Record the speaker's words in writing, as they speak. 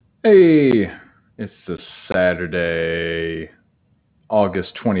Hey, it's the Saturday,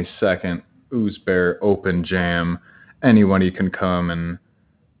 August 22nd, Ooze Bear Open Jam. Anyone you can come and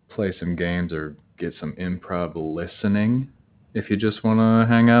play some games or get some improv listening. If you just want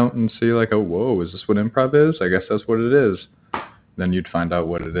to hang out and see, like, oh, whoa, is this what improv is? I guess that's what it is. Then you'd find out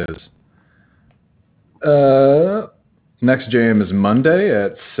what it is. Next jam is Monday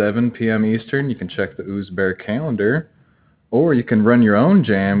at 7 p.m. Eastern. You can check the Ooze Bear calendar. Or you can run your own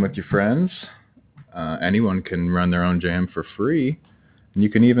jam with your friends. Anyone can run their own jam for free. You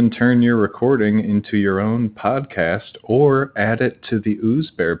can even turn your recording into your own podcast or add it to the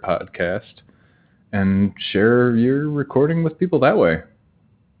Ooze Bear podcast and share your recording with people that way.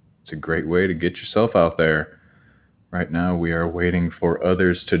 It's a great way to get yourself out there. Right now, we are waiting for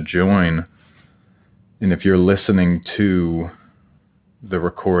others to join. And if you're listening to the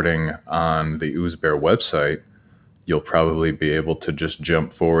recording on the Ooze Bear website, you'll probably be able to just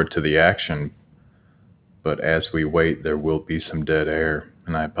jump forward to the action. But as we wait, there will be some dead air.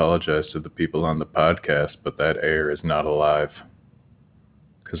 And I apologize to the people on the podcast, but that air is not alive.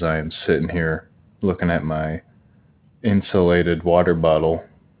 Because I am sitting here looking at my insulated water bottle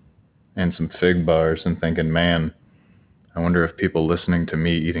and some fig bars and thinking, man, I wonder if people listening to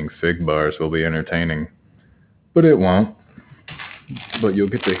me eating fig bars will be entertaining. But it won't. But you'll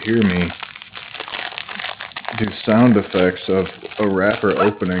get to hear me do sound effects of a wrapper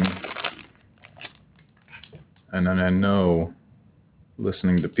opening. And then I know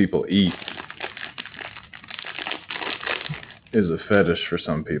listening to people eat is a fetish for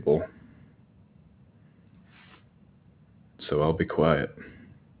some people. So I'll be quiet,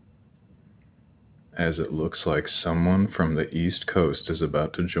 as it looks like someone from the East Coast is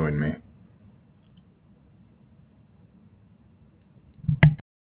about to join me.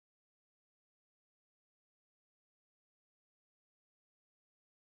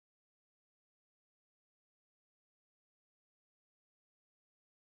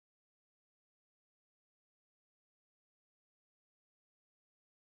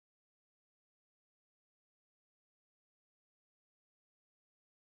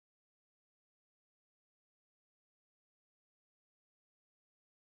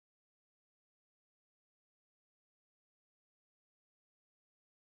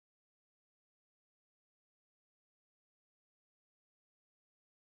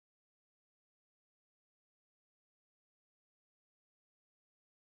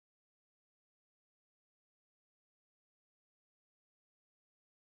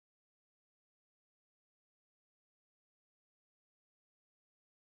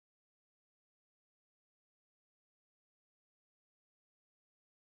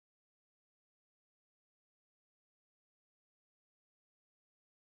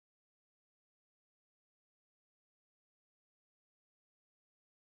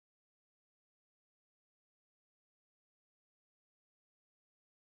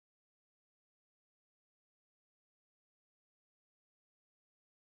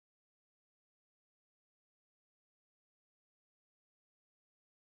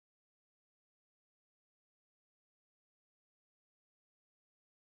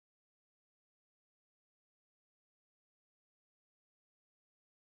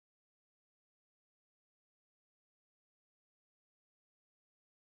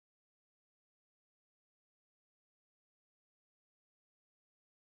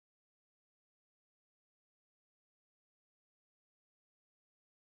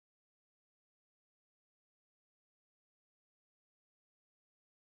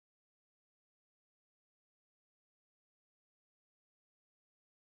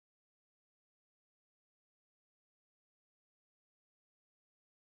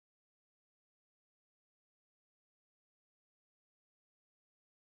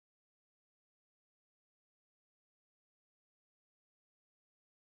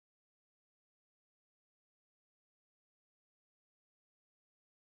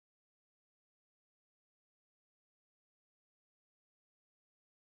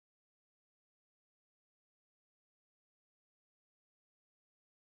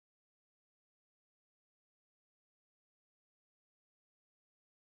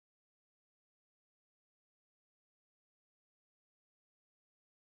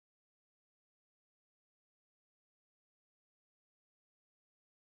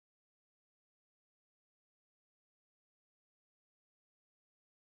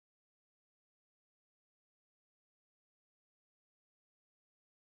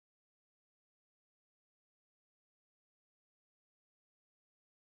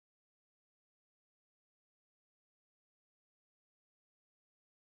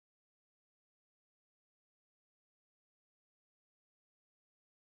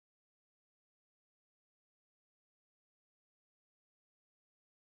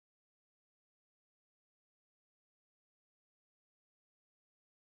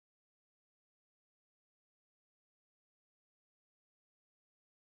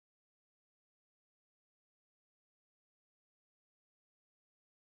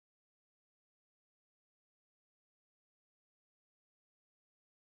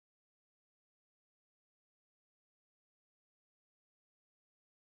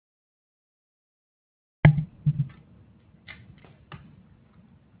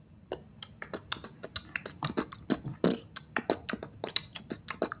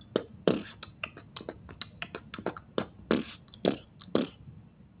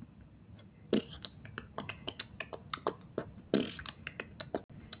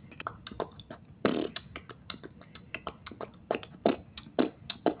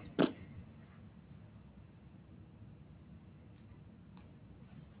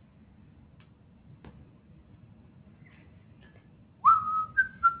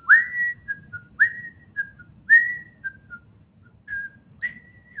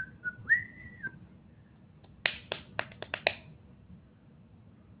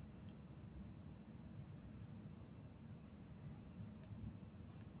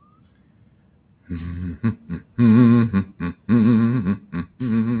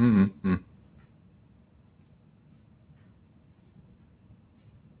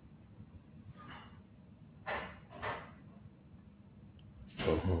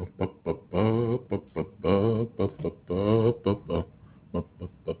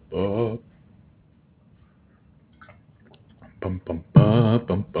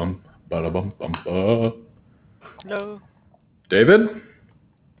 Hello. David?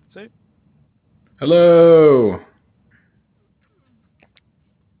 So, Hello.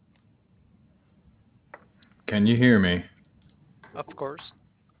 Can you hear me? of course.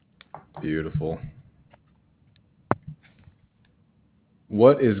 Beautiful.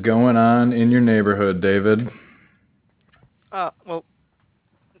 What is going on in your neighborhood, David? Well,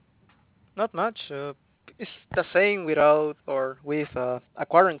 not much. It's the same without or with a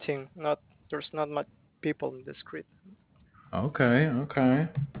quarantine. Not there's not much people in the street. Okay, okay.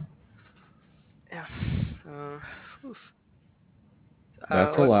 Yeah. Uh, oof.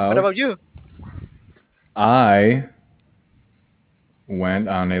 That's What allowed. about you? I went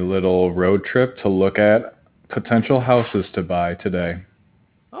on a little road trip to look at potential houses to buy today.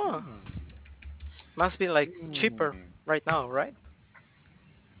 Oh, must be like cheaper right now, right?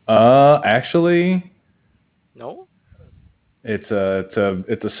 Actually, No. it's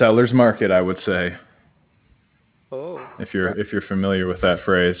a seller's market, I would say, Oh, if you're familiar with that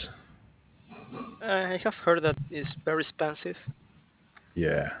phrase. I have heard that it's very expensive.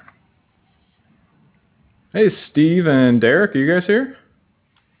 Yeah. Hey, Steve and Derek, are you guys here?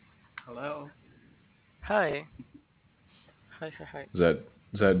 Hello. Hi. Hi. Hi. Hi. Is that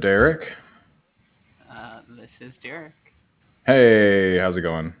is that Derek? This is Derek. Hey, how's it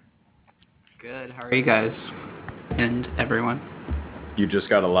going? Good. How are you guys? And everyone? You just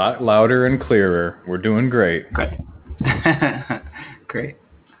got a lot louder and clearer. We're doing great. Good. Great.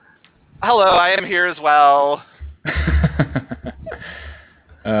 Hello, I am here as well.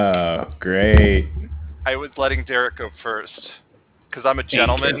 Oh, great. I was letting Derek go first because I'm a Thank you.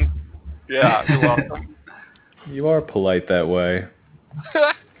 gentleman. Yeah, you're welcome. You are polite that way.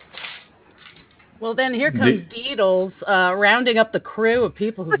 Well, then here comes Di- Deedles, rounding up the crew of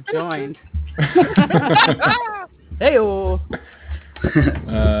people who've joined. Hey-o.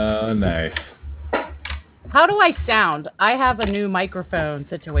 Nice. How do I sound? I have a new microphone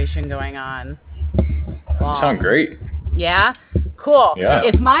situation going on. You sound great. Yeah? Cool. Yeah.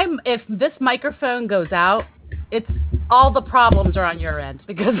 If this microphone goes out, it's all the problems are on your end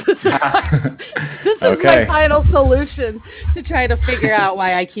because this is this is my Okay. final solution to try to figure out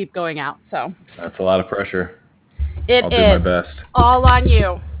why I keep going out. So That's a lot of pressure. it I'll do my is best. all on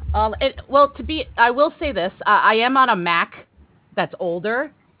you. I will say this: I am on a Mac that's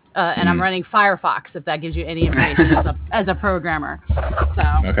older, and I'm running Firefox. If that gives you any information as a programmer,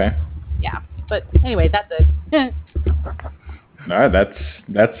 so Okay. yeah. But anyway, that's it. All right.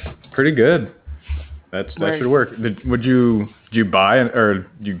 That's pretty good. That should work. Did you buy or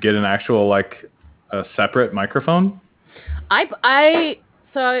did you get an actual like a separate microphone? I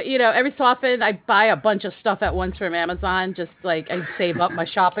so every so often I buy a bunch of stuff at once from Amazon, just like I save up my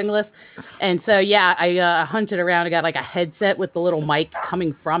shopping list, and so yeah, I hunted around and got like a headset with the little mic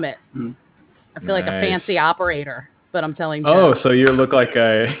coming from it. I feel like a fancy Nice. operator, but I'm telling Oh, jokes. so you look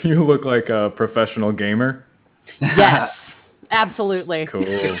like a professional gamer. Yes, absolutely. Cool,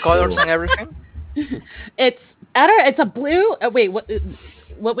 With colors cool. and everything. It's a blue. Wait, what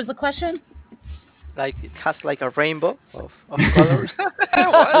was the question? Like it has like a rainbow of colors.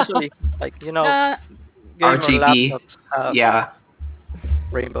 What? Usually, like Uh, gamer RGB. laptops have Yeah.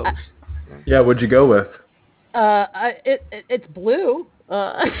 rainbows. Yeah, what'd you go with? it's blue.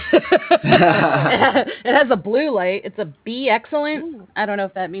 It has a blue light. It's a B excellent. Ooh, I don't know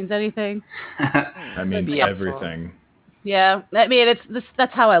if that means anything. That But means be yeah, excellent. everything. yeah. I mean, it's this.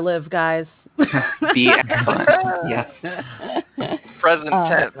 That's how I live, guys. Be excellent. Yes. Present Uh,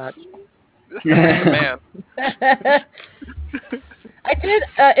 tense. Second command. I did.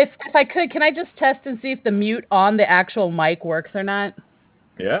 If I could, can I just test and see if the mute on the actual mic works or not?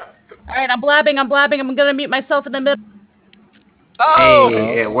 Yeah. All right, I'm blabbing. I'm gonna mute myself in the middle. Oh,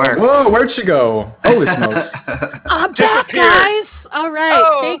 Hey, it Whoa, worked. where'd she go? Holy smokes. I'm back, disappeared. guys. All right.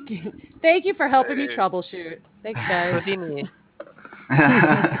 Oh, Thank you. Thank you for helping me hey. troubleshoot. Thanks, guys. Houdini.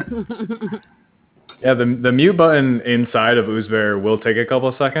 Yeah, the mute button inside of Oozbear will take a couple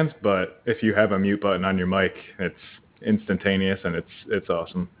of seconds, but if you have a mute button on your mic, it's instantaneous and it's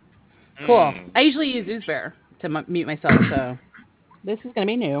awesome. Cool. Hmm. I usually use Oozbear to mute myself, so this is gonna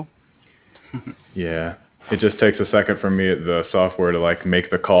be new. Yeah. It just takes a second for me the software to like make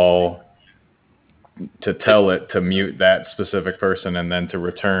the call to tell it to mute that specific person and then to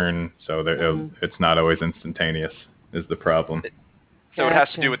return. So it's not always instantaneous is the problem. So it has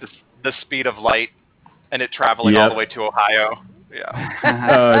to do with the speed of light and it traveling all the way to Ohio.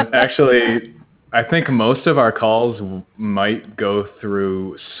 Yeah. Actually, I think most of our calls might go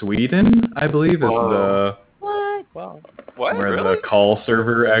through Sweden, I believe, is the What? Wow. What? where Really? the call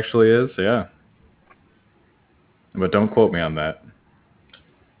server actually is. Yeah. But don't quote me on that.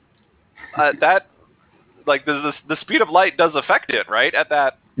 That, like, the speed of light does affect it, right? At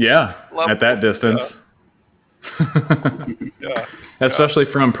that Yeah, level. at that distance. Yeah. Especially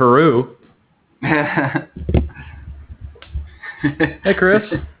from Peru. Hey, Chris.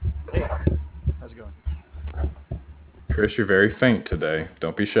 Hey, how's it going? Chris, you're very faint today.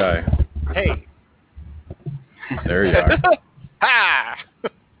 Don't be shy. Hey, There you are. Ha!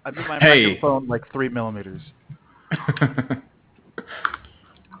 I moved my Hey. microphone like 3 millimeters.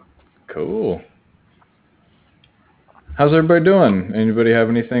 Cool. How's everybody doing? Anybody have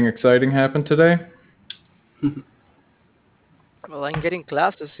anything exciting happen today? Well, I'm getting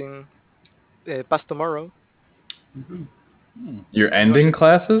classes in past tomorrow. You're ending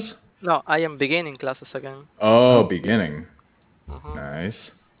classes? No, I am beginning classes again. Oh, beginning. Mhm. Nice.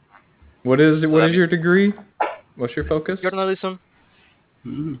 What is your degree? What's your focus? Journalism.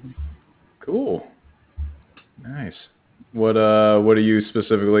 Cool. Nice. What are you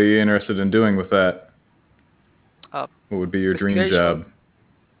specifically interested in doing with that? Uh, What would be your dream investigation.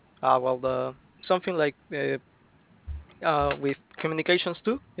 job? Well, something like with communications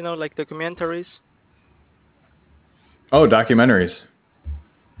too. Like documentaries. Oh, documentaries.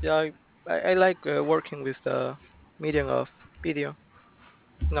 Yeah, I like working with the medium of video.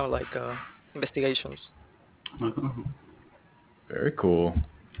 Like investigations. Very cool.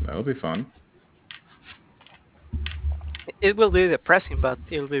 That'll be fun. It will be depressing, but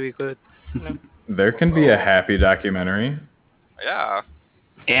it will be good. There can be a happy documentary. Yeah.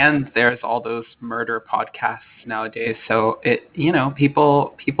 And there's all those murder podcasts nowadays, so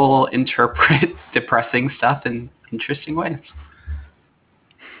people interpret depressing stuff in interesting ways.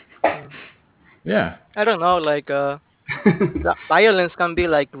 Yeah. I don't know, like the violence can be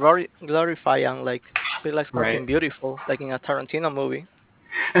like glorifying, like be like something Right. beautiful, like in a Tarantino movie.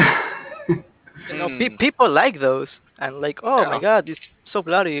 Mm. People like those, and like, oh my Yeah. god, it's so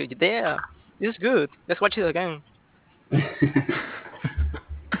bloody. Yeah, it's good. Let's watch it again.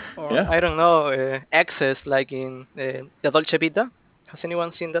 Or Yeah. I don't know, excess, like in the Dolce Vita. Has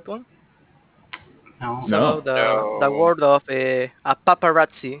anyone seen that one? No. No. The world of a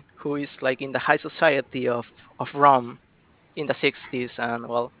paparazzi who is like in the high society of Rome in the 60s, and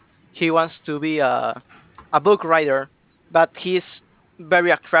well, he wants to be a book writer, but he's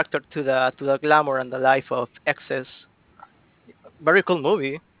very attracted to the glamour and the life of excess. Very cool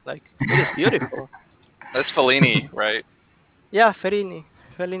movie. Like it is beautiful. That's Fellini, right? Yeah, Fellini,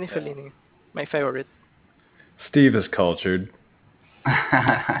 my favorite. Steve is cultured.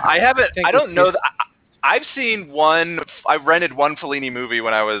 I haven't. Thank I you, don't know. Steve. I've seen one. I rented one Fellini movie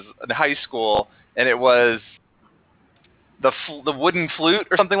when I was in high school, and it was the Wooden Flute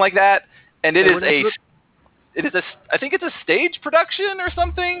or something like that. And it The is Wooden a. Flute? It is a. I think it's a stage production or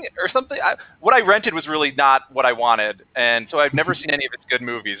something. What I rented was really not what I wanted, and so I've never seen any of his good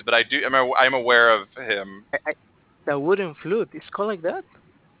movies. But I'm aware of him. The Wooden Flute. It's called like that.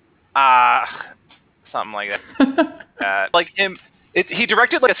 Something like that. Like him. He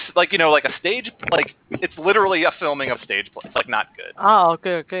directed like a stage, like it's literally a filming of stage play. It's like not good. Ah,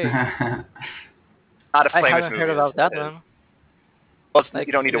 okay. Not a I famous haven't movie. heard about that It is. one. Well, Like,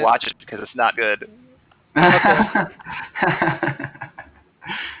 you don't need to yeah. watch it because it's not good.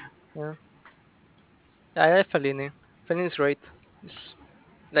 Yeah, I like Fellini. Fellini is great. It's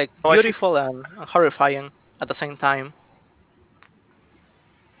like Oh, I think- beautiful and horrifying at the same time.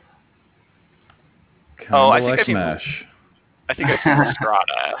 Kinda I think like I've seen- MASH. I think I've seen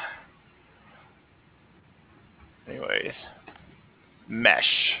Strata. Anyways,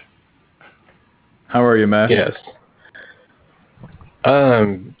 Mesh. How are you, MASH? Yes.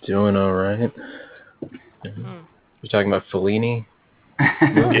 I'm doing all right. You're talking about Fellini?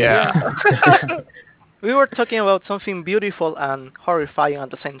 Yeah. We were talking about something beautiful and horrifying at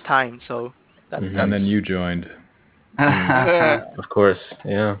the same time, so that, Mhm. And then you joined. Of course,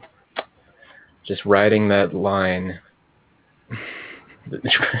 yeah. Just riding that line.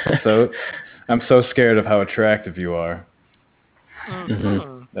 So, I'm so scared of how attractive you are.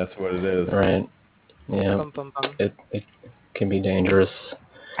 Mhm. That's what it is. Right. Yeah. Pum, pum, pum. It can be dangerous.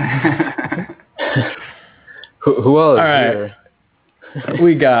 Who all is All right. here?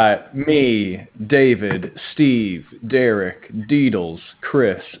 We got me, David, Steve, Derek, Deedles,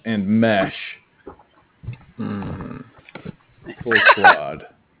 Chris, and Mesh. Full squad.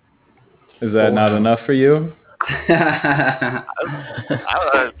 Is that not enough for you? I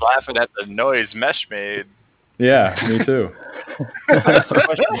was laughing at the noise Mesh made. Yeah, me too. That's the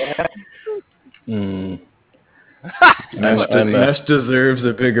question. What happened? Mesh deserves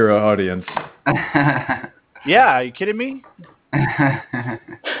a bigger audience. Yeah, are you kidding me?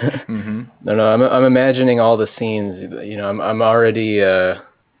 Mm-hmm. No, I'm imagining all the scenes. You know, I'm already have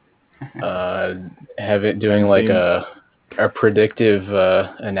it doing like a predictive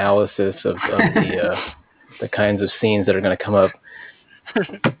analysis of the kinds of scenes that are going to come up.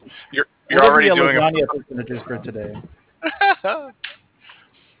 You're What are already the doing lasagna percentages for today?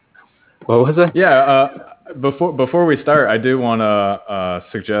 What was that? Yeah. Before we start, I do want to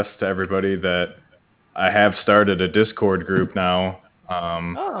suggest to everybody that I have started a Discord group now,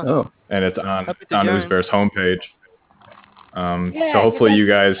 Oh, and it's on Happy to Ooze join. Bear's homepage. Yeah, So hopefully that's- you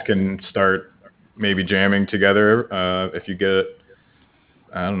guys can start maybe jamming together if you get,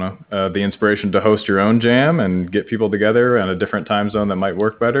 I don't know, the inspiration to host your own jam and get people together in a different time zone that might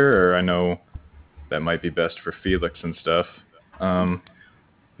work better, or I know that might be best for Felix and stuff.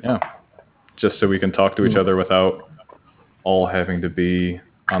 Yeah, just so we can talk to each other without all having to be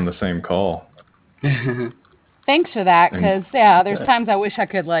on the same call. Thanks for that, And- because yeah, there's times I wish I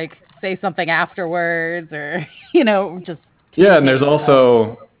could like say something afterwards, or just Yeah, and there's communicate.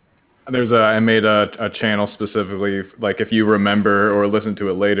 also I made a channel specifically, like if you remember or listen to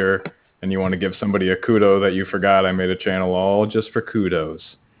it later and you want to give somebody a kudo that you forgot, I made a channel all just for kudos.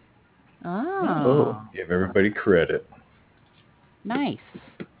 Oh, Give everybody credit. nice.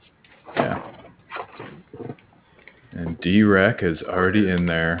 Yeah. And D-Rec is already in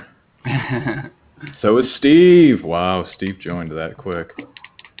there. So is Steve. Wow, Steve joined that quick.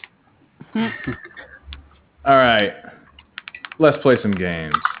 All right. Let's play some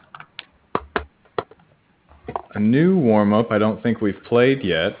games. A new warm-up I don't think we've played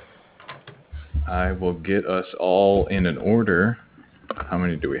yet. I will get us all in an order. How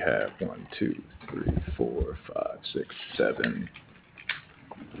many do we have? 1, 2, 3, 4, 5, 6, 7.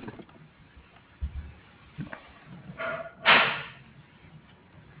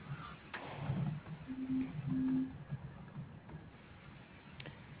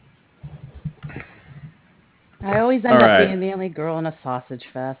 I always end All up right. being the only girl in a sausage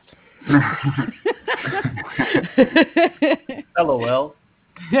fest. LOL.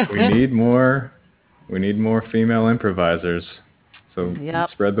 We need more female improvisers. So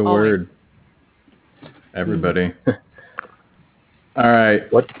Yep, spread the always. word. Everybody. All right.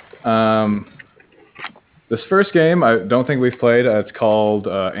 what? This first game I don't think we've played. It's called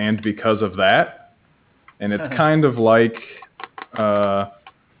And Because of That. And it's kind of like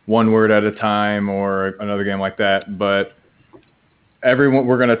One Word at a Time or another game like that, but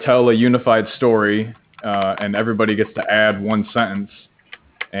we're going to tell a unified story, and everybody gets to add one sentence,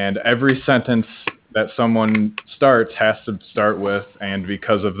 and every sentence that someone starts has to start with "and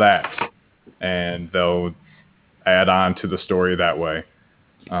because of that," and they'll add on to the story that way.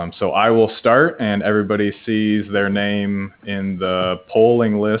 So I will start, and everybody sees their name in the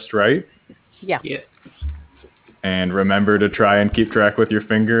polling list, right? Yeah. And remember to try and keep track with your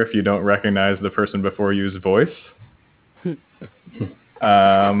finger if you don't recognize the person before you's voice.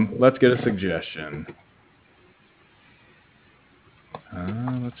 Let's get a suggestion.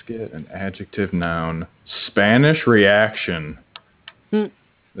 Let's get an adjective noun. Spanish reaction.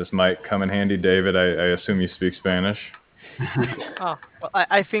 This might come in handy, David. I assume you speak Spanish. Oh, well,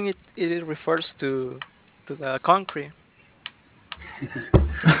 I think it refers to the country.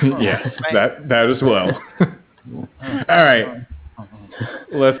 Yes, that as well. All right,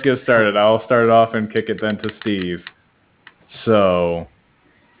 let's get started. I'll start it off and kick it then to Steve. So,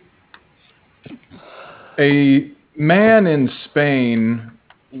 a man in Spain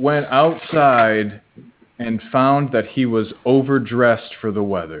went outside and found that he was overdressed for the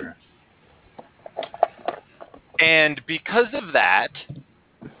weather. And because of that,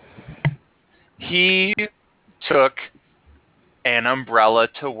 he took an umbrella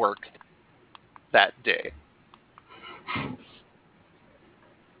to work that day.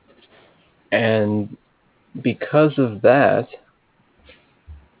 And because of that,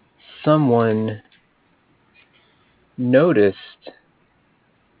 someone noticed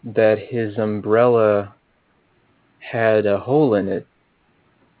that his umbrella had a hole in it.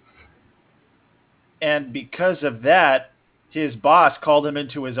 And because of that, his boss called him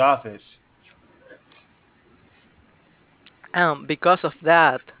into his office. Because of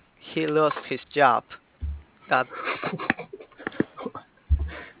that, he lost his job. That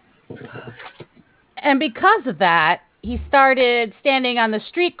And because of that, he started standing on the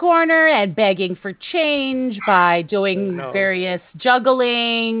street corner and begging for change by doing No. various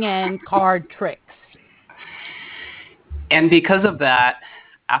juggling and card tricks. And because of that,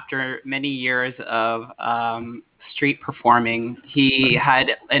 after many years of street performing, he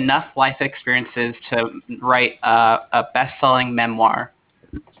had enough life experiences to write a best-selling memoir.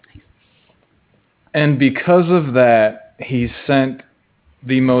 And because of that, he sent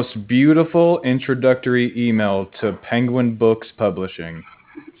the most beautiful introductory email to Penguin Books Publishing.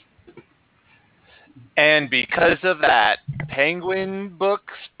 And because of that, Penguin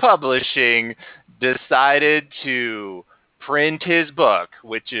Books Publishing decided to print his book,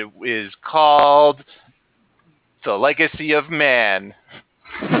 which is called The Legacy of Man.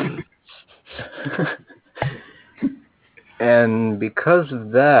 And because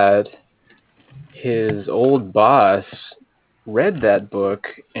of that, his old boss read that book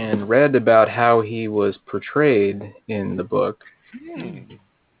and read about how he was portrayed in the book.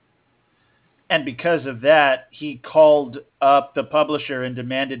 And because of that, he called up the publisher and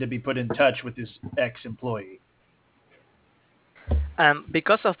demanded to be put in touch with his ex-employee. And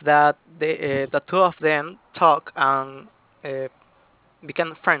because of that, the two of them talk and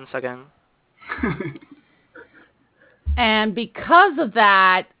became friends again. And because of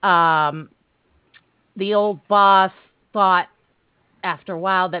that, the old boss thought after a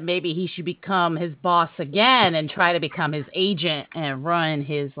while that maybe he should become his boss again and try to become his agent and run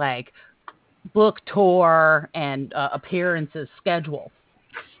his like book tour and appearances schedule.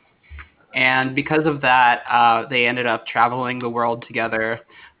 And because of that, they ended up traveling the world together.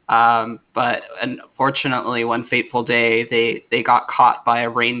 But unfortunately, one fateful day, they got caught by a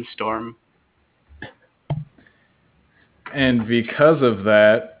rainstorm. And because of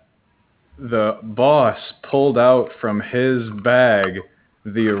that, the boss pulled out from his bag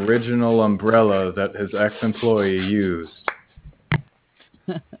the original umbrella that his ex-employee used.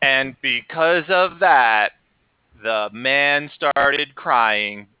 And because of that, the man started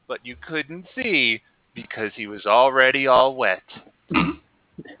crying, but you couldn't see because he was already all wet. Scene.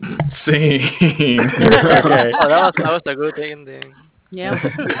 Okay. Oh, that was a good ending. Yeah.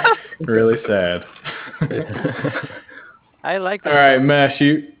 Really sad. I like All that. right,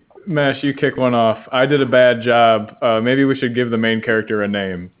 Mesh, you kick one off. I did a bad job. Maybe we should give the main character a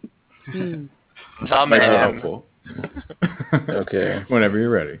name. Hmm. The Might be man. helpful. Okay. Whenever you're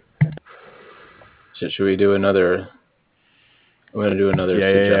ready. Should we do another? I'm going to do another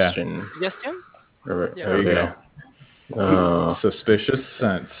Yeah. suggestion. Suggestion? Or- Yeah. There you okay. Oh. Suspicious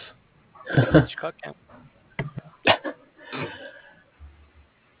sense. Hitchcock, yeah.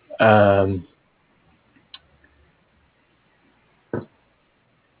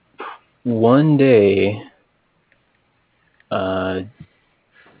 One day,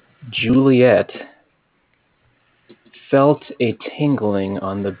 Juliet felt a tingling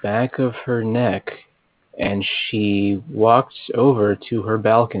on the back of her neck, and she walked over to her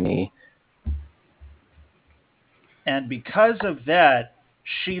balcony. And because of that,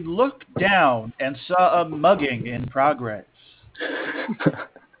 she looked down and saw a mugging in progress.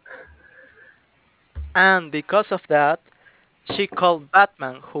 And because of that, she called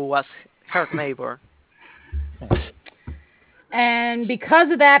Batman, who was her neighbor. And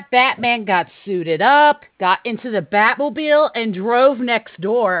because of that, Batman got suited up, got into the Batmobile, and drove next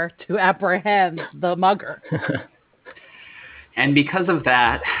door to apprehend the mugger. And because of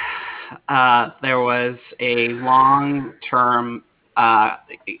that, there was a long-term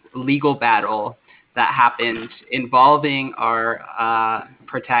legal battle that happened involving our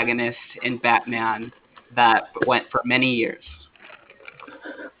protagonist in Batman that went for many years.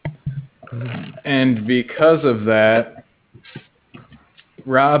 And because of that,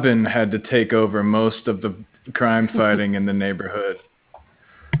 Robin had to take over most of the crime fighting in the neighborhood.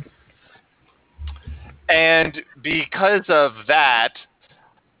 And because of that,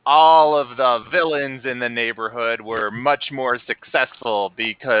 all of the villains in the neighborhood were much more successful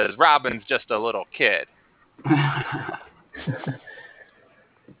because Robin's just a little kid.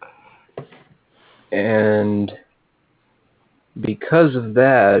 And because of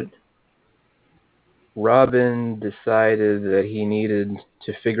that, Robin decided that he needed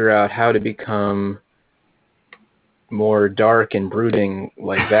to figure out how to become more dark and brooding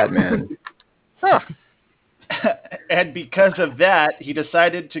like Batman. And because of that, he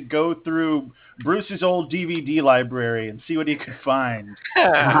decided to go through Bruce's old DVD library and see what he could find.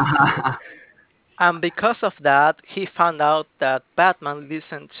 And because of that, he found out that Batman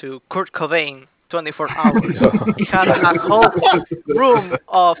listened to Kurt Cobain 24 hours. He had a whole room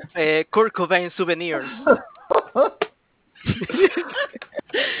of Kurt Cobain souvenirs.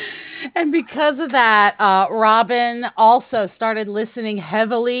 And because of that, Robin also started listening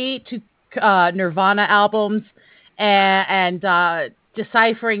heavily to Nirvana albums and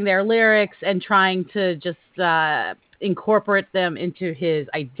deciphering their lyrics and trying to just incorporate them into his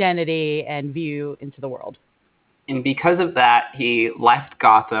identity and view into the world. And because of that, he left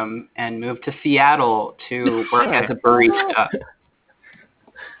Gotham and moved to Seattle to work as a barista.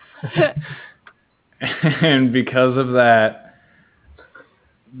 And because of that,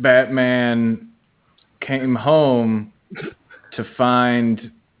 Batman came home to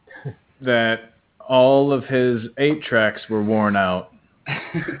find that all of his 8-tracks were worn out.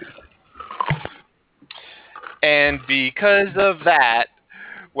 And because of that,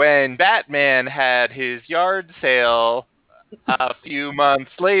 when Batman had his yard sale a few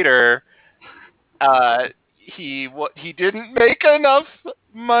months later, he didn't make enough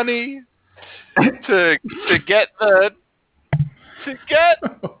money to get the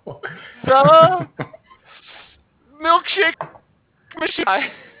milkshake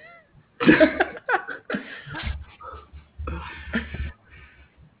machine.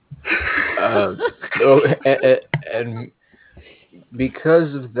 And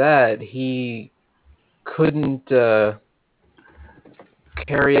because of that, he couldn't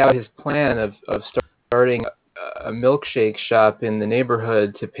carry out his plan of starting a milkshake shop in the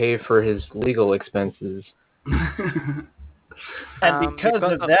neighborhood to pay for his legal expenses. And because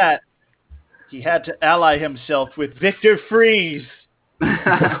of that, he had to ally himself with Victor Freeze.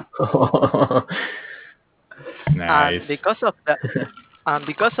 Nice. And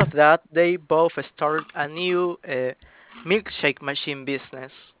because of that, they both started a new milkshake machine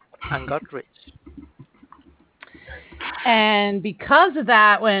business and got rich. And because of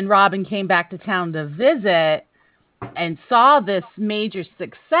that, when Robin came back to town to visit and saw this major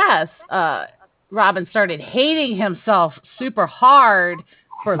success, Robin started hating himself super hard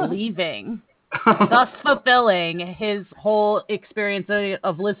for leaving, thus fulfilling his whole experience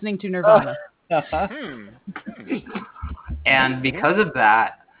of listening to Nirvana. And because of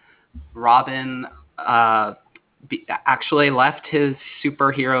that, Robin actually left his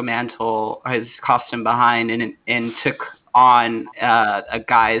superhero mantle, his costume behind, and took on a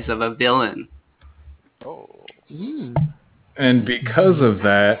guise of a villain. And because of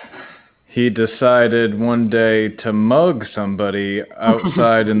that, he decided one day to mug somebody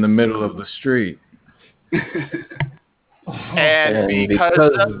outside in the middle of the street. And because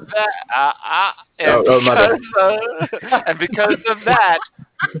of that,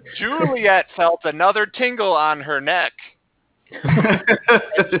 Juliet felt another tingle on her neck.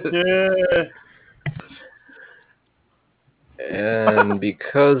 And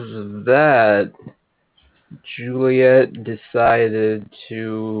because of that, Juliet decided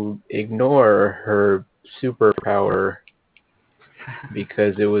to ignore her superpower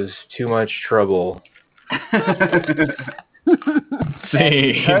because it was too much trouble.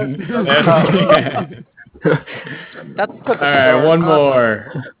 Scene. That's All right, one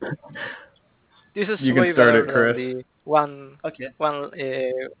more. This is You can way start better it, Chris. than the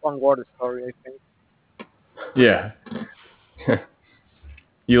one word story, I think. Yeah.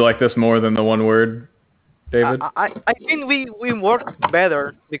 You like this more than the one word, David? I think we work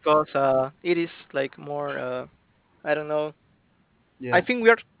better because it is like more I don't know. Yeah. I think we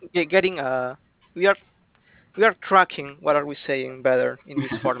are getting we are tracking what are we saying better in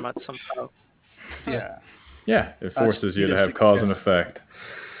this format somehow. Yeah. Yeah, it forces you to Speed of have cause and success. effect.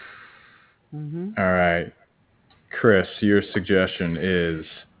 All right. Chris, your suggestion is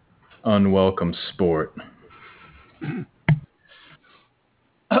unwelcome sport.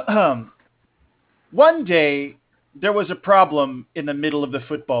 One day, there was a problem in the middle of the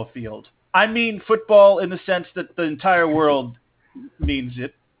football field. I mean football in the sense that the entire world means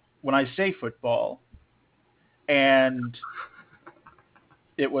it when I say football. And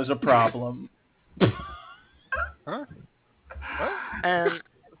it was a problem. And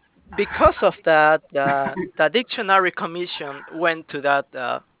because of that, the Dictionary Commission went to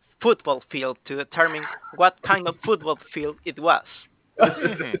that football field to determine what kind of football field it was.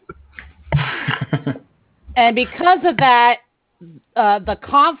 And because of that, the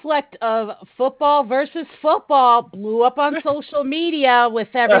conflict of football versus football blew up on social media with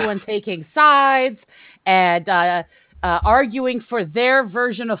everyone taking sides and arguing for their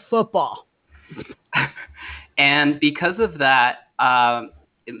version of football. And because of that,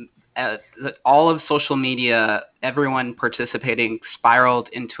 all of social media, everyone participating spiraled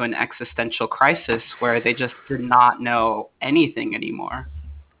into an existential crisis where they just did not know anything anymore.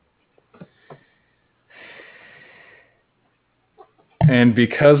 And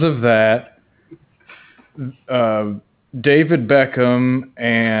because of that, David Beckham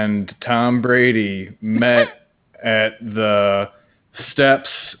and Tom Brady met at the steps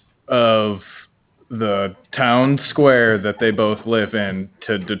of the town square that they both live in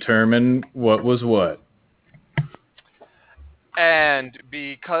to determine what was what. And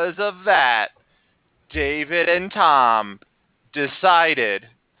because of that, David and Tom decided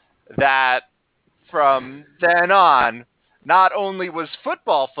that from then on, not only was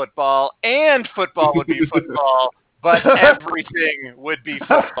football and football would be football, but everything would be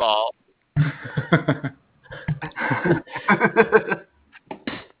football.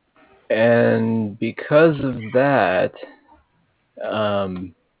 And because of that,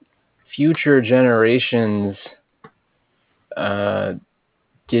 future generations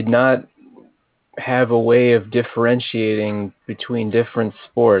did not have a way of differentiating between different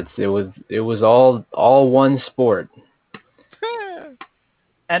sports. It was all one sport.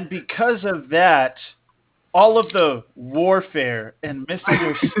 And because of that, all of the warfare and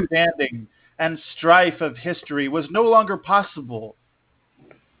misunderstanding and strife of history was no longer possible.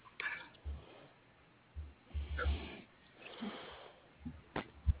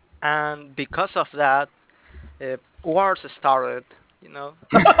 And because of that, wars started. You know,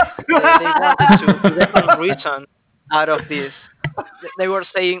 they wanted to get some reason out of this. They were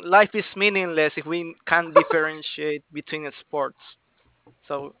saying life is meaningless if we can't differentiate between sports.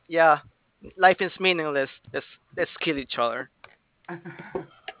 So yeah, life is meaningless. Let's kill each other.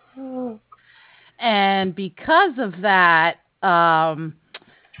 And because of that,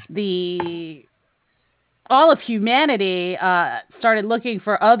 the all of humanity started looking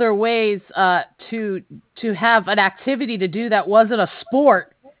for other ways to have an activity to do that wasn't a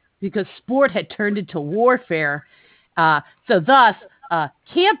sport, because sport had turned into warfare. So thus,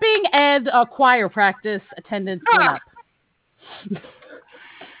 camping and choir practice attendance went up.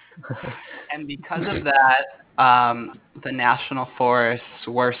 And because of that, the national forests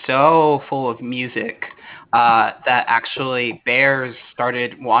were so full of music that actually bears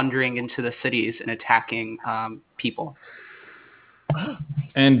started wandering into the cities and attacking people.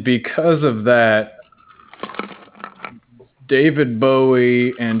 And because of that, David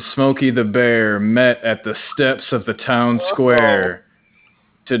Bowie and Smokey the Bear met at the steps of the town square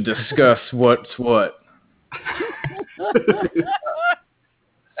to discuss what's what.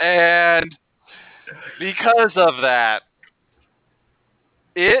 And because of that,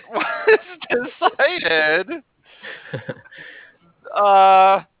 it was decided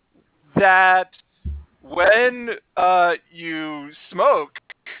that when you smoke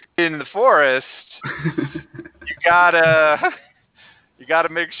in the forest, you gotta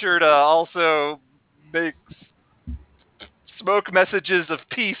make sure to also make smoke messages of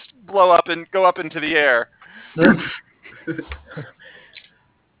peace blow up and go up into the air.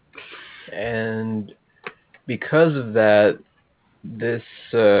 And because of that, this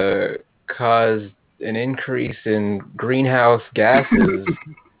caused an increase in greenhouse gases,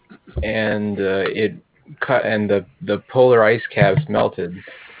 and the polar ice caps melted.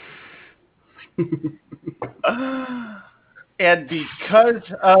 And because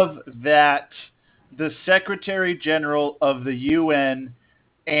of that, the Secretary General of the UN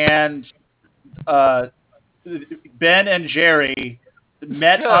and Ben and Jerry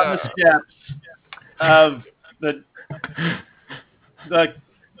met on the steps of the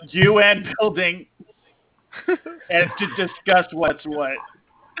UN building and to discuss what's what.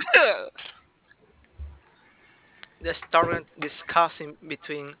 They started discussing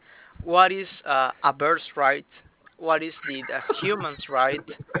between what is a bird's right, what is the human's right,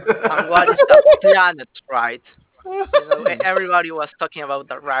 and what is the planet's right. You know, everybody was talking about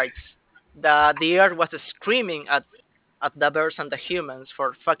the rights. The earth was screaming at the birds and the humans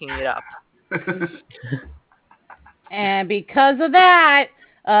for fucking it up. And because of that,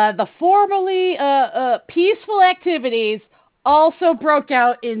 the formerly peaceful activities also broke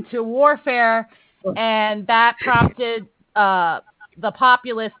out into warfare, and that prompted the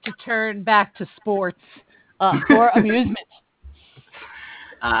populace to turn back to sports for amusement.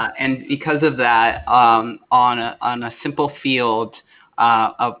 And because of that, on a simple field,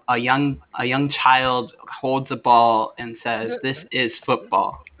 a young child holds a ball and says, "This is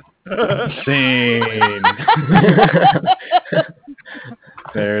football." Scene.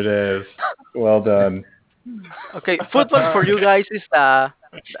 There it is. Well done. Okay, football for you guys is the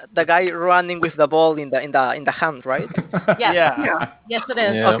guy running with the ball in the hand, right? Yes. Yeah. Yes, it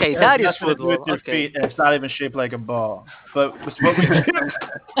is. Yeah. Okay, It that has is nothing to do with football. your Okay. feet, and it's not even shaped like a ball. But what we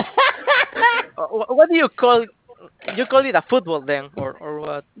What do you call? You call it a football then, or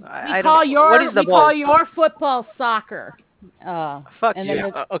what? I We don't. call What is the we ball? call your football soccer. Fuck and you.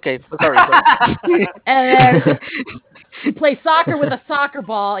 then Okay, sorry. sorry. and then you play soccer with a soccer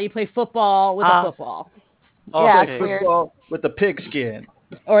ball. You play football with a Ah, football. You Yeah, play it's weird. football with the pigskin.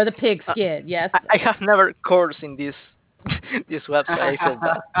 Or the pig skin. Yes. I have never course in this this website. I feel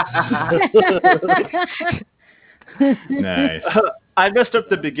bad. Nice. I messed up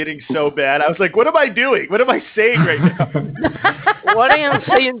the beginning so bad. I was like, what am I doing? What am I saying right now? What I am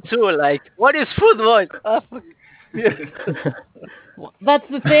saying too, like, what is football? Fuck. That's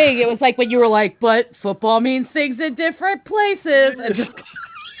the thing. It was like when you were like, but football means things in different places. And just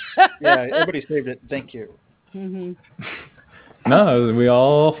Yeah, everybody saved it. Thank you. hmm No, we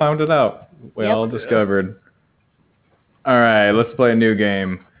all found it out. We Yep. all discovered. All right, let's play a new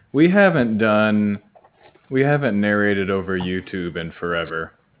game. We haven't narrated over YouTube in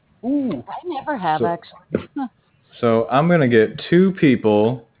forever. Ooh, I never have So- actually. So I'm going to get two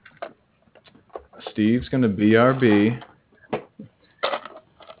people. Steve's going to BRB.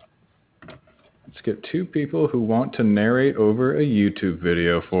 Let's get two people who want to narrate over a YouTube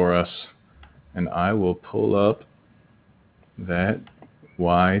video for us. And I will pull up that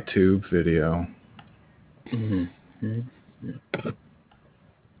YTube video.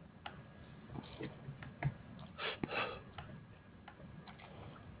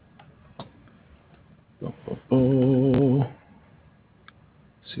 Oh.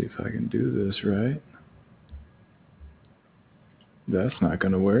 See if I can do this right. That's not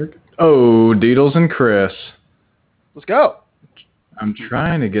going to work. Oh, Deedles and Chris. Let's go. I'm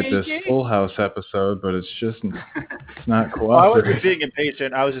trying to get this Full House episode, but it's not Oh, I wasn't cooperating. being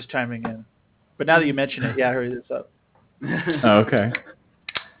impatient. I was just chiming in. But now that you mention it, yeah, hurry this up. Oh, okay.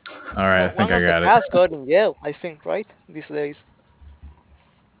 All right, I think One I of the got cast it. got in jail, I think, right? These days.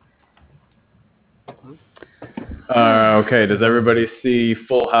 Okay, does everybody see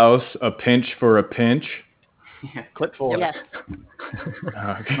Full House, A Pinch for a Pinch? Clip 4. Yes.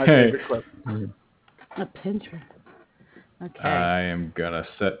 My Okay. favorite clip. A pincher. Okay. I am going to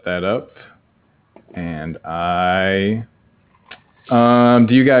set that up. And what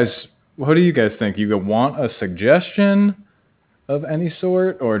do you guys think? You want a suggestion of any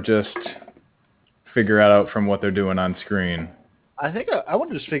sort, or just figure it out from what they're doing on screen? I think I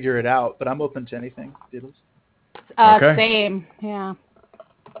want to just figure it out, but I'm open to anything. Diddles. Okay. Same. Yeah.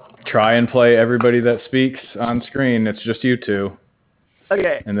 Try and play everybody that speaks on screen. It's just you two.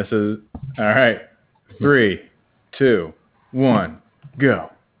 Okay. And this is, all right. 3, 2, 1, go.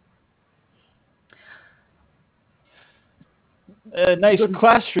 Nice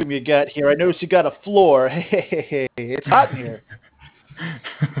classroom you got here. I noticed you got a floor. Hey, it's hot in here.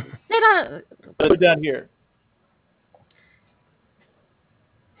 Sit on. Put it down here.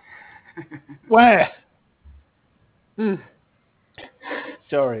 Wah! Mm.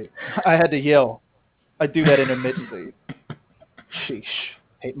 Sorry, I had to yell. I do that intermittently. Sheesh.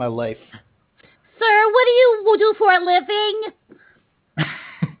 Hate my life. Sir, what do you do for a living?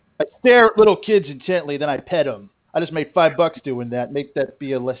 I stare at little kids intently, then I pet them. I just made $5 doing that. Make that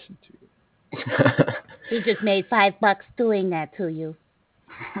be a lesson to you. He just made $5 doing that to you.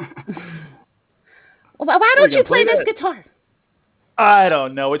 Well, why don't you play this guitar? I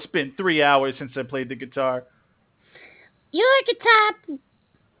don't know. It's been 3 hours since I played the guitar. Your guitar.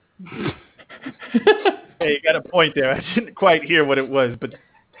 Hey, you got a point there. I didn't quite hear what it was, but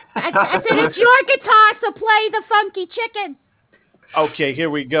I said it's your guitar, so play the funky chicken. okay, here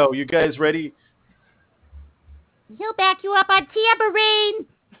we go. You guys ready? He'll back you up on tambourine.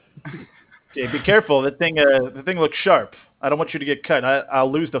 Okay, be careful. The thing looks sharp. I don't want you to get cut. I'll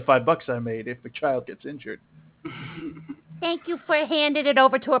lose the $5 I made if a child gets injured. Thank you for handing it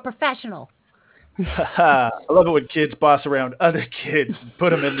over to a professional. I love it when kids boss around other kids and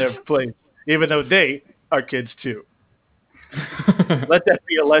put them in their place, even though they are kids too. Let that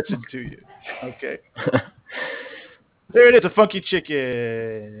be a lesson to you. Okay. There it is, a funky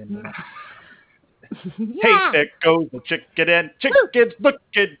chicken. Hey, there goes the chicken, and chicken's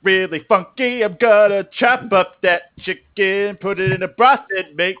looking really funky. I'm gonna chop up that chicken, put it in a broth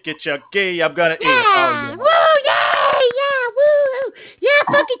and make it chunky. I'm gonna eat it. Oh, yeah. Woo, yay, yeah, woo. Yeah,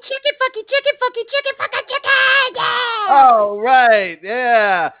 funky chicken, funky chicken, funky chicken, funky chicken, yeah. All right,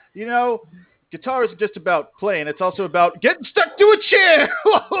 yeah. You know, guitar isn't just about playing. It's also about getting stuck to a chair.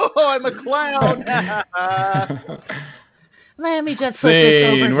 I'm a clown. Let me just put this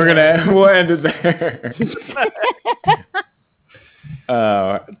over Scene. We'll end it there.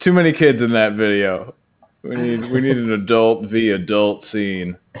 Too many kids in that video. We need an adult v adult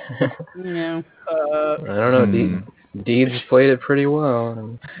scene. No. I don't know. Deeds played it pretty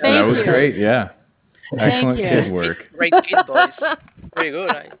well. That was you. great. Yeah. Excellent you. kid work. Great kid, boys. Very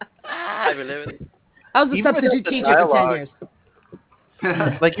good. I believe it. I was a Even without substitute the teacher for 10 dialogue. years.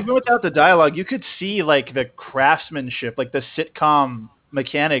 Like even without the dialogue, you could see like the craftsmanship, like the sitcom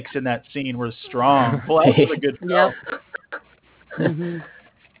mechanics in that scene were strong. Full House was a good show. Yep. hmm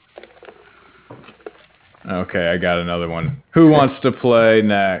Okay, I got another one. Who wants to play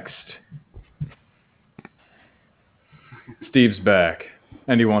next? Steve's back,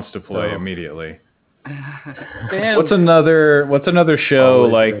 and he wants to play immediately. Boom. What's another show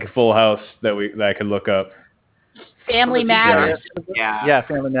Always like ready. Full House that I could look up? Family Matters. Yeah. Yeah,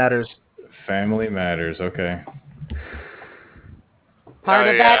 Family Matters. Family Matters. Okay. Part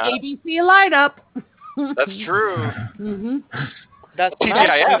Oh, of that yeah. ABC lineup. That's true. hmm That's TGIF.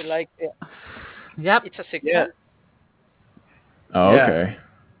 actually like Yep. it's a sitcom. Yeah. Oh, Yeah. okay.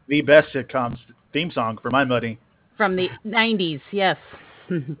 The best sitcom theme song for my money. From the 90s, yes.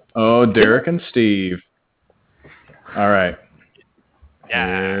 Oh, Derek and Steve. All right.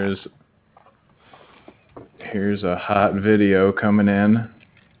 Yeah. Here's a hot video coming in.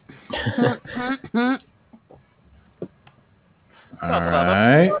 All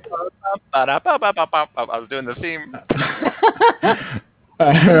right. I was doing the theme. All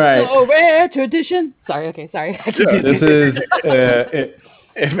right. So rare tradition. Sorry, okay, sorry. This is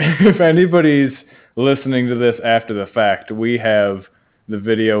if anybody's listening to this after the fact, we have the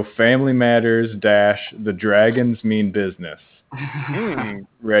video Family Matters - The Dragons Mean Business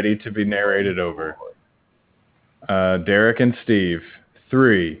ready to be narrated over. Derek and Steve,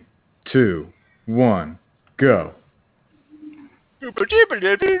 3, 2, 1, go.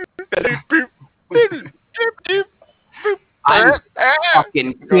 I'm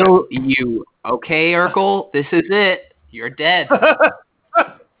fucking kill you. Okay, Urkel? This is it. You're dead.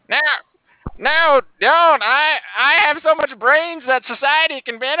 No, don't. I have so much brains that society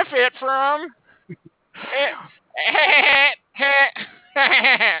can benefit from.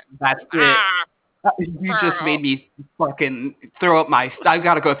 That's it. You just made me fucking throw up I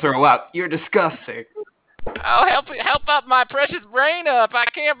gotta go throw up. You're disgusting. Oh, help up my precious brain up. I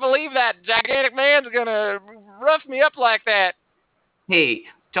can't believe that gigantic man's gonna rough me up like that. Hey,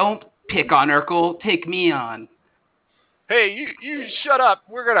 don't pick on Urkel. Take me on. Hey, you shut up.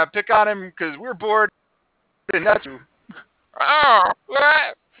 We're gonna pick on him because we're bored and that's oh,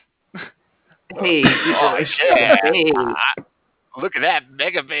 what? Hey, Oh, yeah. hey. Look at that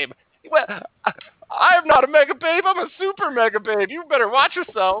mega babe. Well, I'm not a mega babe. I'm a super mega babe. You better watch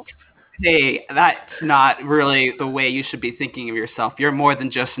yourself. Hey, that's not really the way you should be thinking of yourself. You're more than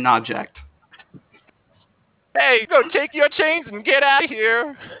just an object. Hey, go take your chains and get out of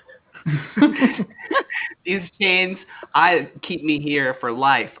here. These chains, keep me here for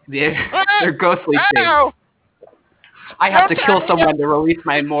life. They're ghostly chains. Ow! I have to Don't kill turn me someone to release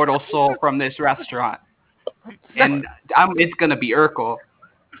my immortal soul from this restaurant. And it's gonna be Urkel.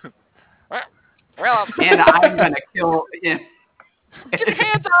 Well, And I'm gonna kill him. get your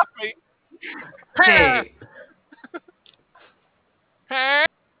hands off me. Hey, Hey.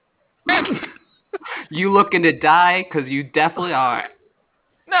 you looking to die? Because you definitely are.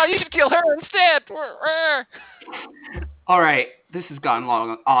 No, you should kill her instead. All right, this has gone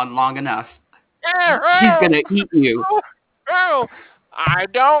long enough. He's gonna eat you. Oh, I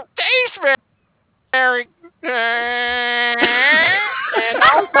don't taste very. And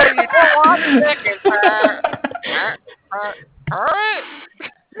also, you don't want chicken. Alright.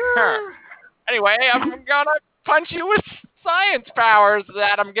 Anyway, I'm gonna punch you with science powers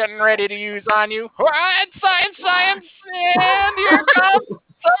that I'm getting ready to use on you. Alright, science, and here comes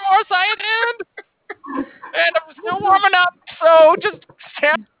some more science, and I'm still warming up, so just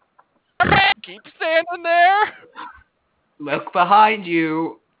stand there, keep standing there. Look behind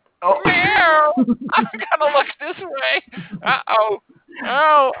you. Oh. Meow. I'm gonna look this way. Uh-oh.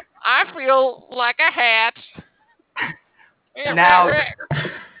 Oh, I feel like a hat. Now,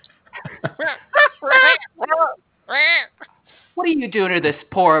 what are you doing to this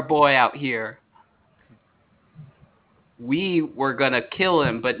poor boy out here? We were gonna kill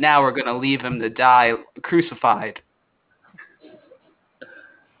him, but now we're gonna leave him to die crucified.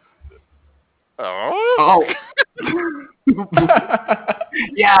 Oh.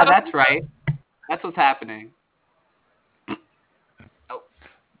 Yeah, that's right. That's what's happening. Oh.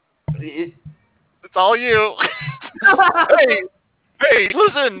 It's all you. Hey,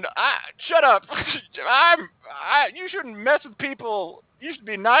 listen. Shut up. You shouldn't mess with people. You should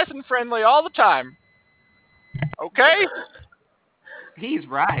be nice and friendly all the time. Okay? He's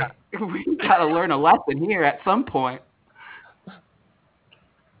right. We gotta learn a lesson here at some point.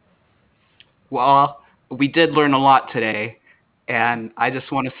 Well, we did learn a lot today, and I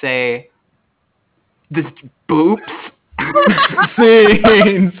just want to say, this boops.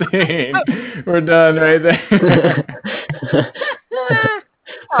 Scene. We're done right there.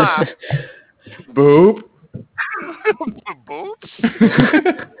 Ah, Boop. Boops.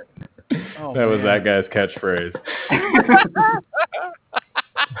 Oh, That was man. that guy's catchphrase.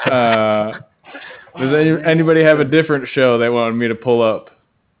 Does anybody have a different show they wanted me to pull up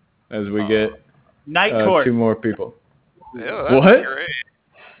as we get Night Court. 2 more people? Yeah, that's What? great.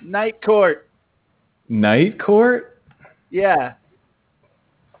 Night Court. Night Court? Yeah.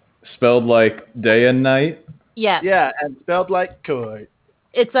 Spelled like day and night? Yes. Yeah, and spelled like court.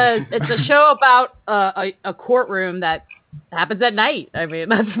 It's a show about a courtroom that happens at night. I mean,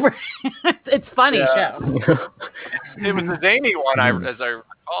 that's it's funny Yeah. show. It was a zany one, as I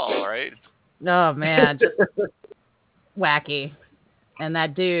recall, right? Oh man, just wacky. And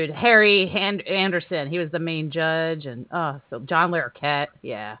that dude, Harry Anderson, he was the main judge, and so John Larroquette,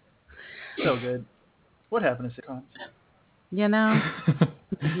 yeah. So good. What happened to sitcoms? You know.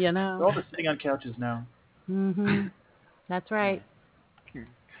 They're all just sitting on couches now. That's right.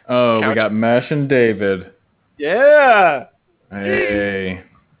 Oh, we Couch. got Mash and David. Yeah. Hey.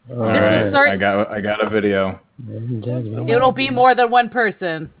 All This is right. I got a video. It'll be more than one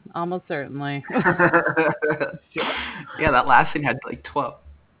person, almost certainly. Yeah, that last scene had like 12.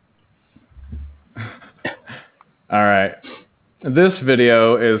 All right. This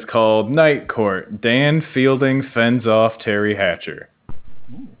video is called Night Court. Dan Fielding fends off Terry Hatcher.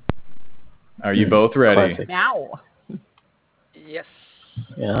 Are you both ready? Classic. Now. Yes.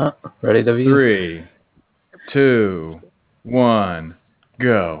 Yeah. Ready, W? 3, 2, 1,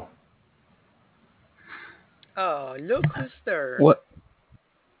 go. Oh, look who's there. What?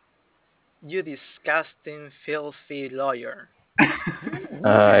 You disgusting, filthy lawyer.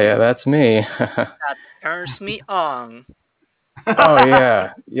 Yeah, that's me. That turns me on. Oh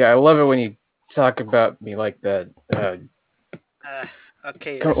yeah, yeah. I love it when you talk about me like that.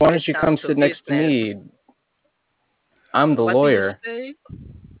 Okay. Why don't let's you get come down to sit next to business. me? I'm the What did you lawyer. say?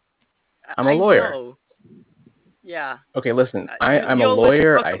 I'm a I lawyer. know. Yeah. Okay, listen. You I'm a always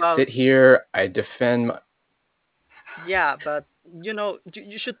lawyer. talk I about- sit here. I defend. Yeah, but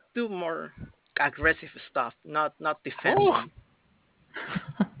you should do more aggressive stuff, not defending.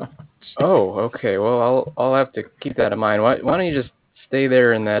 Oh, okay. Well, I'll have to keep that in mind. Why don't you just stay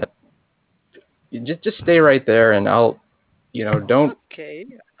there in that? You just stay right there, and I'll, don't. Okay,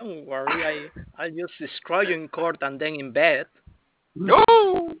 don't worry. I'll just destroy you in court and then in bed. No.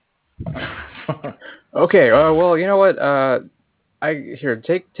 Okay. Well, you know what?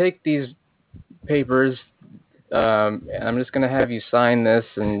 Take these papers. And I'm just gonna have you sign this,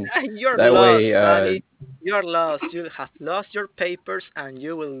 and You're that lost, way, buddy. You're lost. You have lost your papers, and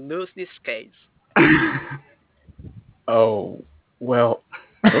you will lose this case. Oh, well.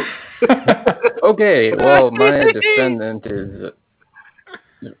 Okay. Well, my defendant is.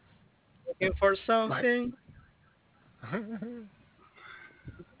 Looking for something?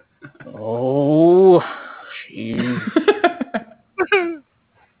 Oh, jeez.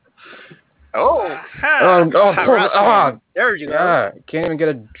 There you go. Yeah, can't even get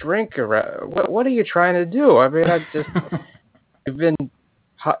a drink around. What are you trying to do? I mean, you've been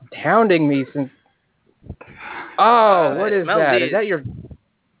hounding me since. Oh, what is smell that? this. Is that your?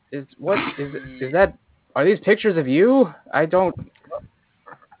 Is that? Are these pictures of you? I don't.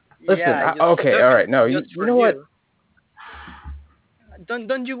 Listen. Yeah, Okay. All right. No. You know what?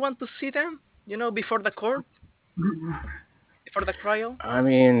 Don't you want to see them? Before the court, before the trial. I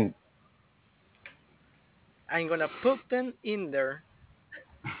mean. I'm gonna put them in there.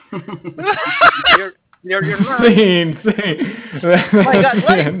 You're not. Scene. Oh my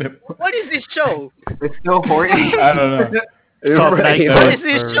God, what is this show? It's so horny. I don't know. Right. What is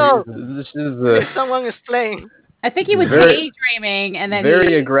this show? This is If someone is playing. I think he was Very- daydreaming, and then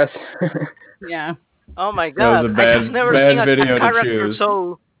very aggressive. yeah. Oh my That God! was a I have bad- never bad seen a video to character choose.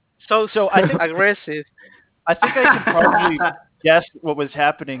 so I think aggressive. I can probably guess what was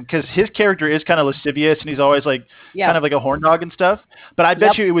happening because his character is kind of lascivious and he's always like Yeah. kind of like a horn dog and stuff. But I bet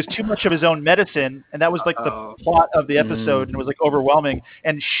Yep. you it was too much of his own medicine, and that was like the plot of the episode, and it was like overwhelming.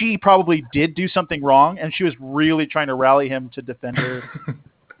 And she probably did do something wrong, and she was really trying to rally him to defend her.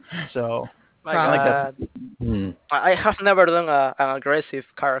 So My I like God. I have never done an aggressive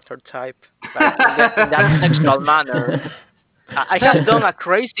character type like in that sexual manner. I have done a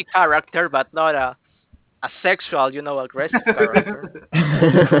crazy character, but not a sexual, aggressive character.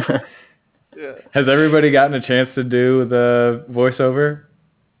 Has everybody gotten a chance to do the voiceover?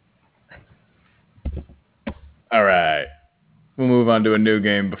 All right. We'll move on to a new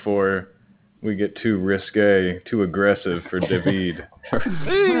game before we get too risque, too aggressive for David. Oh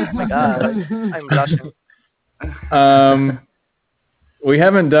my God, I'm blushing. We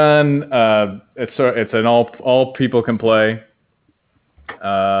haven't done. It's an all people can play.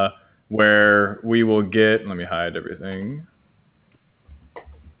 Where we will get. Let me hide everything.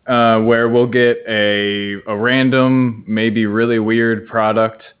 Where we'll get a random, maybe really weird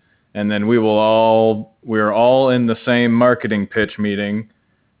product, and then we're all in the same marketing pitch meeting,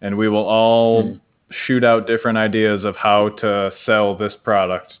 and we will all shoot out different ideas of how to sell this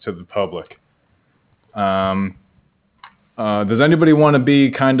product to the public. Does anybody want to be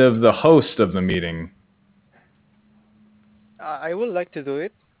kind of the host of the meeting? I would like to do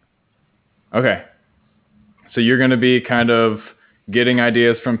it. Okay. So you're going to be kind of getting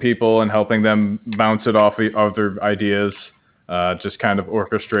ideas from people and helping them bounce it off other ideas, just kind of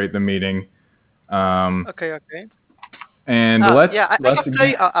orchestrate the meeting. Okay. And I let's have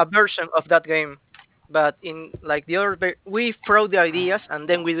played a version of that game, but in like the other, we throw the ideas and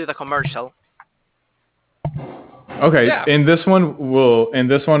then we do the commercial. Okay, Yeah. in this one we'll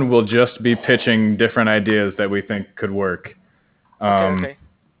just be pitching different ideas that we think could work. Okay.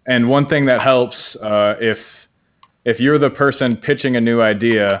 And one thing that helps, if you're the person pitching a new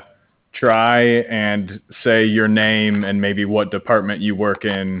idea, try and say your name and maybe what department you work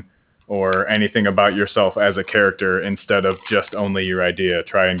in or anything about yourself as a character instead of just only your idea.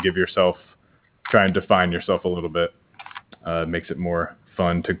 Try and define yourself a little bit. It makes it more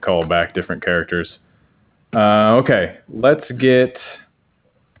fun to call back different characters. Okay, let's get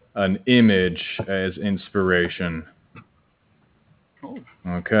an image as inspiration.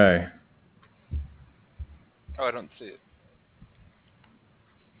 Okay. Oh, I don't see it.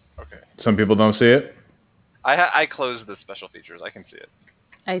 Okay. Some people don't see it? I closed the special features. I can see it.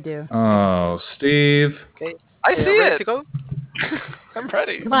 I do. Oh, Steve. Okay. I see Ready it. to go? I'm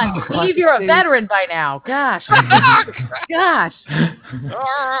ready. Come on, Steve, you're a veteran by now. Gosh. Gosh. I'm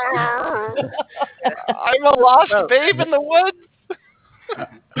a lost babe in the woods. All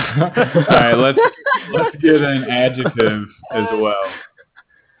right, let's get an adjective as well.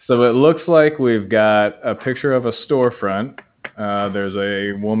 So it looks like we've got a picture of a storefront. There's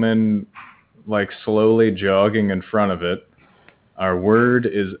a woman like slowly jogging in front of it. Our word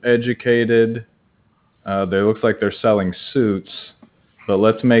is educated. They looks like they're selling suits, but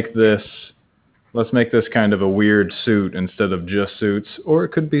let's make this kind of a weird suit instead of just suits, or it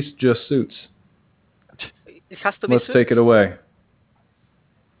could be just suits. It has to be. Let's take it away.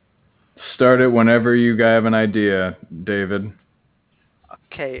 Start it whenever you guys have an idea, David.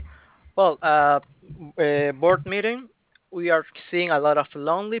 Okay. Well, board meeting. We are seeing a lot of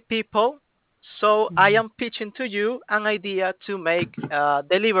lonely people. So I am pitching to you an idea to make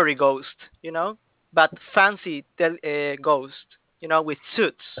delivery ghost, but fancy ghost, with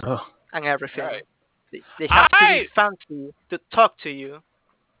suits and everything. Right. They have to be fancy to talk to you.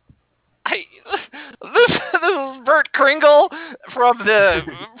 This is Bert Kringle from the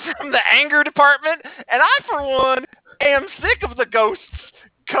anger department, and I for one am sick of the ghosts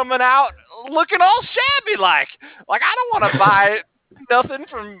coming out looking all shabby like I don't want to buy nothing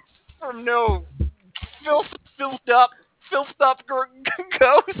from no filthed up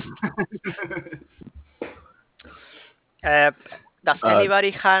ghost. Does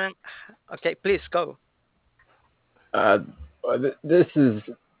anybody have? Okay, please go. This is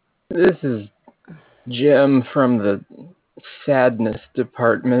Jim from the sadness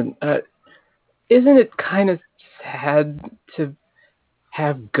department. Isn't it kind of sad to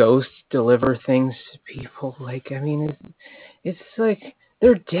have ghosts deliver things to people? Like, I mean, it's like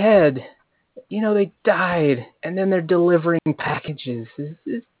they're dead. They died, and then they're delivering packages.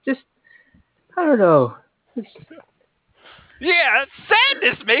 It's just, I don't know. Yeah,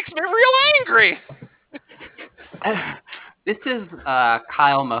 sadness makes me real angry. This is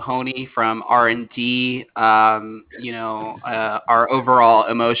Kyle Mahoney from R&D. Our overall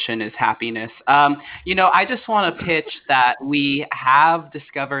emotion is happiness. I just want to pitch that we have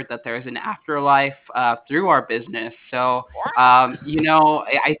discovered that there's an afterlife through our business. So, I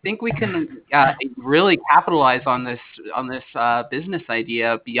think we can really capitalize on this business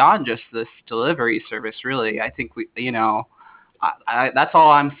idea beyond just this delivery service. Really, I think that's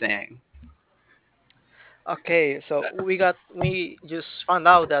all I'm saying. Okay, so we just found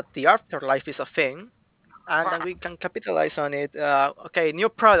out that the afterlife is a thing, and then we can capitalize on it. Okay, new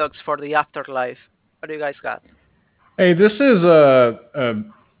products for the afterlife. What do you guys got? Hey, this is a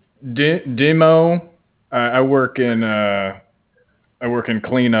demo. I work in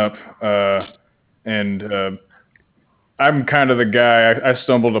cleanup, and I'm kind of the guy. I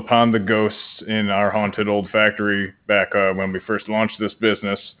stumbled upon the ghosts in our haunted old factory back when we first launched this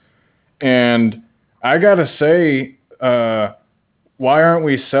business, and I gotta say, why aren't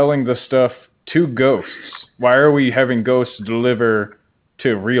we selling the stuff to ghosts? Why are we having ghosts deliver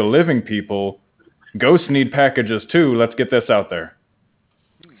to real living people? Ghosts need packages too. Let's get this out there.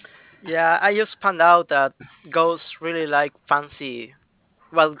 Yeah, I just found out that ghosts really like fancy,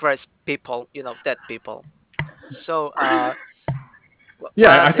 well-dressed people, dead people. So,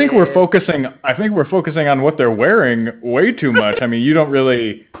 Yeah, but I think we're focusing. I think we're focusing on what they're wearing way too much. I mean, you don't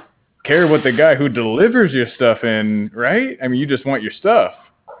really care what the guy who delivers your stuff in, right? I mean, you just want your stuff.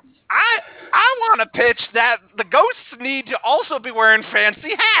 I want to pitch that the ghosts need to also be wearing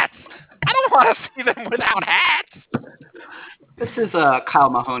fancy hats. I don't want to see them without hats. This is Kyle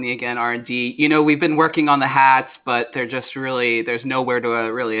Mahoney again, R&D. We've been working on the hats, but they're just really, there's nowhere to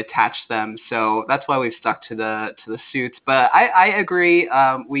really attach them. So that's why we've stuck to the suits. But I agree.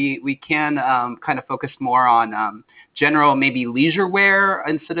 We can kind of focus more on general, maybe leisure wear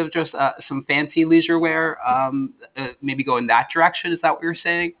instead of just some fancy leisure wear. Maybe go in that direction. Is that what you're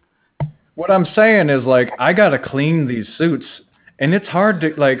saying? What I'm saying is, like, I gotta clean these suits, and it's hard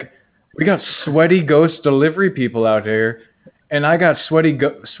to, like, we got sweaty ghost delivery people out here, and I got sweaty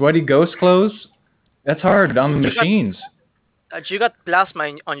ghost clothes. That's hard on the machines. You got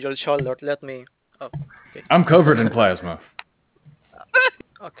plasma on your shoulder. Let me. Oh, okay. I'm covered in plasma.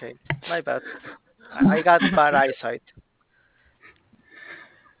 Okay, my bad. I got bad eyesight.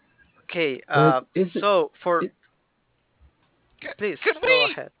 Okay. So for please go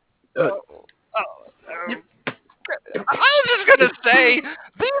ahead. I was just gonna say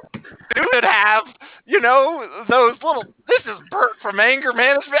these should have, those little. This is Bert from Anger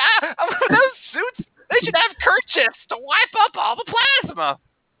Management. Those suits, they should have kerchiefs to wipe up all the plasma.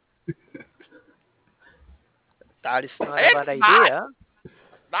 That is not a bad idea.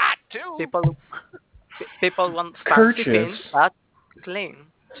 Not too. People want fancy things, Kerchiefs. but clean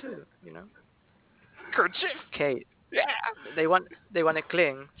too. Kerchief. Okay. Yeah. They want it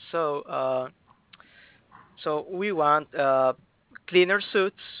clean. So we want cleaner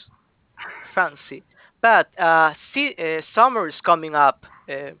suits, fancy. But summer is coming up.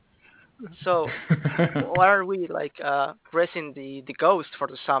 So what are we like dressing the ghost for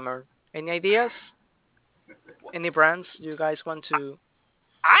the summer? Any ideas? Any brands you guys want to?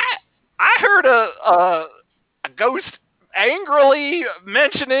 I heard a ghost angrily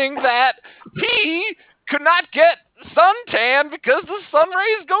mentioning that he could not get suntan because the sun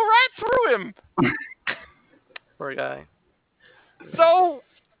rays go right through him. Poor guy. So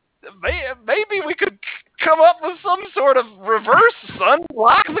maybe we could come up with some sort of reverse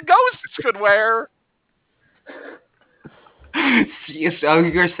sunblock the ghosts could wear. So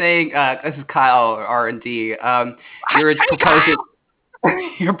you're saying this is Kyle R&D. You're proposing.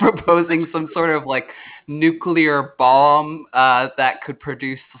 You're proposing some sort of like nuclear bomb that could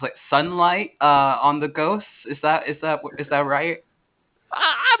produce like sunlight on the ghosts. Is that right?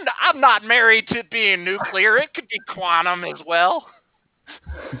 I'm not married to being nuclear. It could be quantum as well.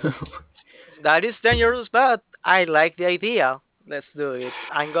 That is dangerous, but I like the idea. Let's do it.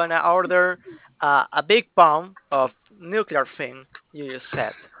 I'm gonna order a big bomb of nuclear thing you just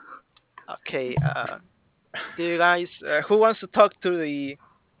said. Okay. Do you guys? Who wants to talk to the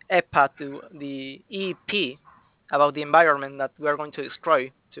EPA, to the EP, about the environment that we are going to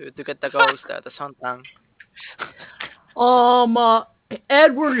destroy to get the ghost, the suntan?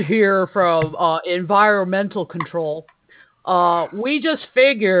 Edward here from Environmental Control. We just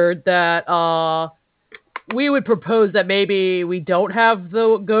figured that we would propose that maybe we don't have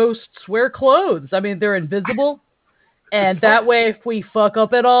the ghosts wear clothes. I mean, they're invisible, and that way, if we fuck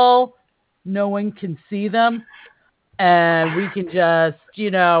up at all, no one can see them, and we can just,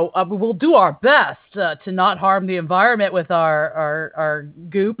 we'll do our best to not harm the environment with our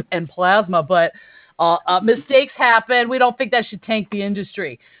goop and plasma, but mistakes happen. We don't think that should tank the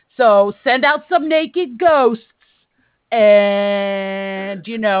industry. So send out some naked ghosts and,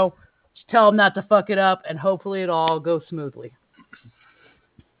 just tell them not to fuck it up, and hopefully it all goes smoothly.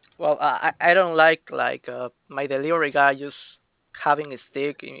 Well, I don't like my delivery guy just having a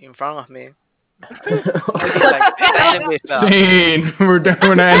stick in front of me. Maybe like standing with, Scene. We're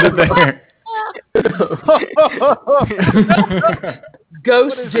gonna end it there.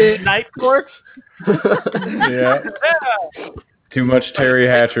 Ghost Night court? Yeah. Too much Terry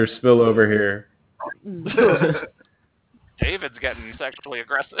Hatcher spill over here. David's getting sexually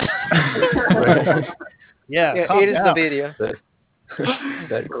aggressive. Yeah, yeah, calm it is down. the video.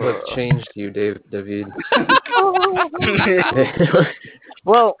 That clip changed you, David.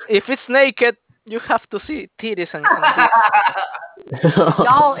 Well, if it's naked, you have to see titties and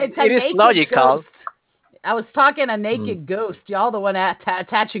Y'all, it's a it is naked logical. ghost. I was talking a naked ghost. Y'all the one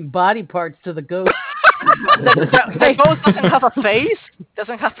attaching body parts to the ghost. The ghost doesn't have a face,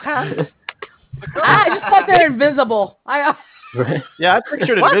 doesn't have hands. I just thought they're invisible. Yeah, I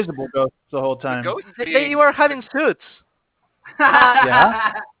pictured invisible ghosts the whole The time. ghosts They being were having suits.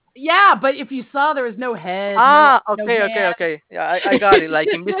 Yeah? Yeah, but if you saw, there was no head. Ah, no okay, okay, hand. okay. Yeah, I got it. Like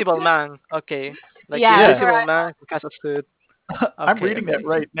Invisible Man. Okay. Like Yeah, Yeah. Invisible Man who has a suit. I'm Okay, reading that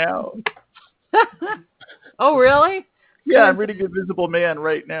right now. Oh, really? Yeah, I'm reading Invisible Man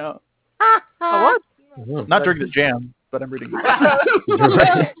right now. Oh, what? Not during the jam, but I'm reading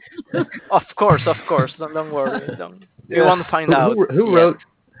it. Of course. Don't worry. Don't. You Yeah. won't find out. Who yet.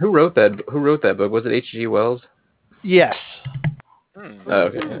 wrote that book? Was it H.G. Wells? Yes. Oh,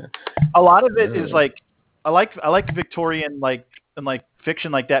 okay. Yeah. A lot of it is like I like Victorian and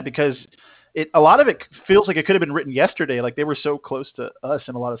fiction like that because a lot of it feels like it could have been written yesterday. Like they were so close to us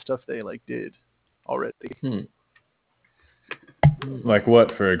and a lot of stuff they did already. Like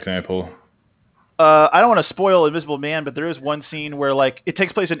what, for example? I don't want to spoil Invisible Man, but there is one scene where it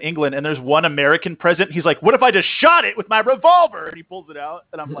takes place in England and there's one American president. He's like, "What if I just shot it with my revolver?" And he pulls it out,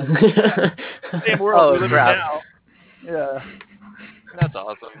 and I'm like, yeah, "Same world we live in crap. now." Yeah. That's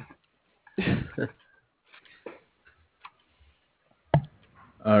awesome.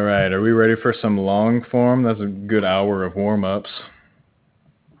 All right, are we ready for some long form? That's a good hour of warm-ups.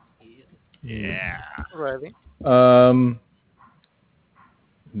 Yeah. Ready? Deedles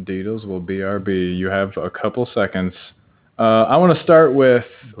will BRB. You have a couple seconds. I want to start with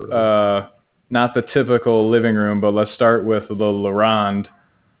not the typical living room, but let's start with the LaRonde.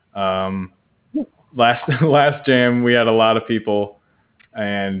 Last jam, we had a lot of people,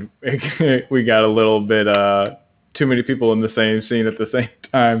 and we got a little bit too many people in the same scene at the same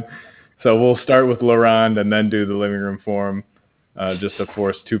time. So we'll start with LaRonde and then do the living room form, just to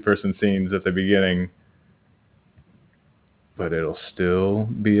force two-person scenes at the beginning. But it'll still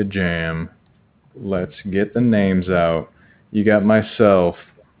be a jam. Let's get the names out. You got myself.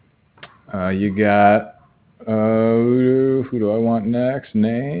 You got who do I want next?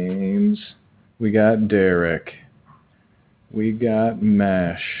 Names. We got Derek. We got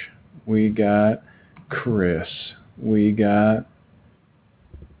Mesh. We got Chris. We got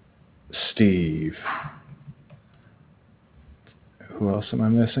Steve. Who else am I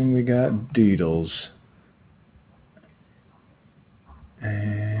missing? We got Deedles.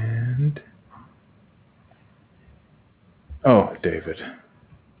 And David.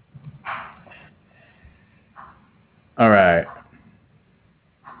 All right.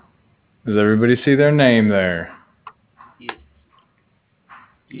 Does everybody see their name there?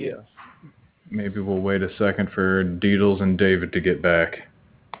 Yeah. Maybe we'll wait a second for Deedles and David to get back.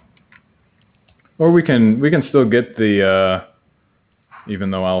 Or we can still get the even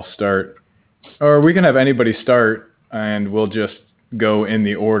though I'll start. Or we can have anybody start and we'll just go in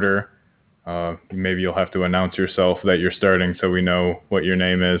the order. Maybe you'll have to announce yourself that you're starting so we know what your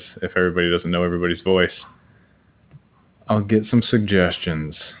name is if everybody doesn't know everybody's voice. I'll get some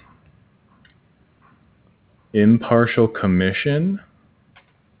suggestions. Impartial Commission.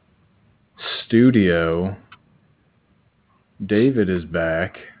 Studio. David is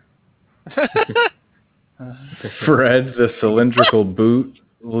back. Fred the Cylindrical Boot.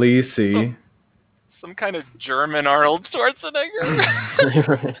 Lisi. Some kind of German Arnold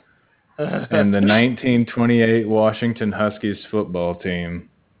Schwarzenegger. And the 1928 Washington Huskies football team.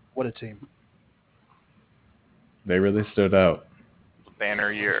 What a team. They really stood out.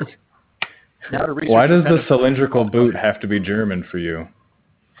 Banner year. Why does the cylindrical boot have to be German for you?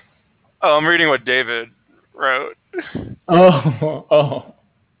 Oh, I'm reading what David wrote. Oh.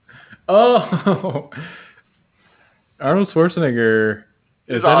 Arnold Schwarzenegger.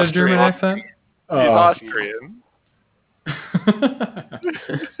 Is He's that Austrian. a German accent? He's Austrian.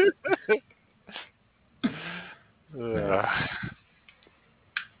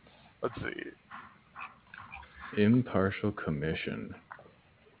 Let's see. Impartial Commission.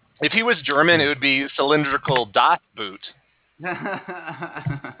 If he was German, it would be cylindrical dot boot.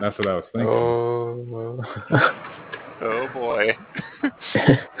 That's what I was thinking. Oh boy.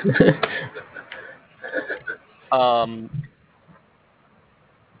 Let's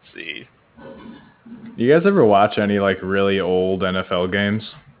see. You guys ever watch any really old NFL games?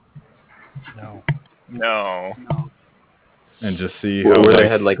 No. And just see where how they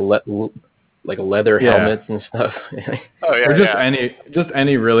had leather helmets and stuff. Oh yeah. Or just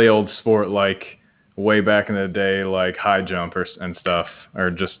any really old sport, like way back in the day, like high jump and stuff,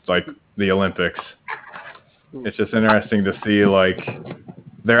 or just like the Olympics. It's just interesting to see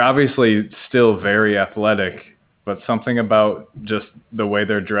they're obviously still very athletic, but something about just the way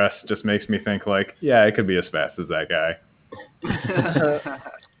they're dressed just makes me think yeah, it could be as fast as that guy.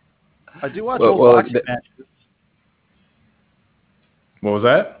 I do watch old boxing matches. What was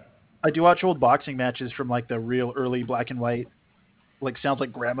that? I do watch old boxing matches from like the real early black and white, like sounds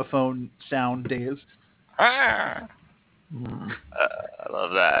like gramophone sound days. Ah, I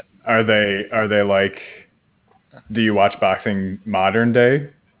love that. Are they like? Do you watch boxing modern day?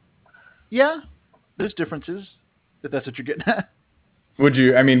 Yeah, there's differences. If that's what you're getting at. Would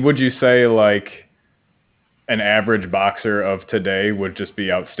you say like an average boxer of today would just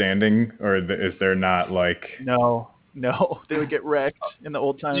be outstanding, or is there not like? No, they would get wrecked in the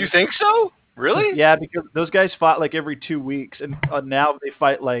old times. You think so? Really? Yeah, because those guys fought like every 2 weeks, and now they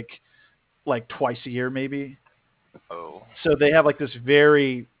fight like twice a year maybe. Oh. So they have like this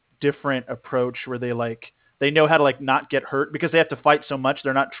very different approach where they know how to like not get hurt because they have to fight so much.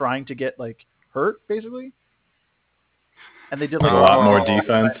 They're not trying to get like hurt basically. And they did like A lot more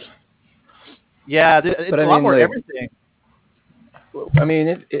defense. Yeah, it's But a I lot mean, more like- everything. I mean,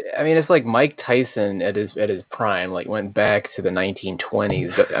 it's like Mike Tyson at his prime, like went back to the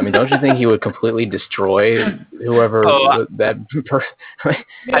 1920s. I mean, don't you think he would completely destroy whoever that person?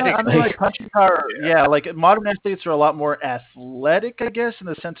 Yeah, I mean, like punching power. Yeah, like modern athletes are a lot more athletic, I guess, in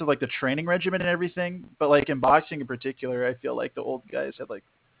the sense of like the training regimen and everything. But like in boxing in particular, I feel like the old guys had like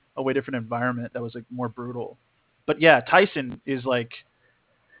a way different environment that was like more brutal. But yeah, Tyson is like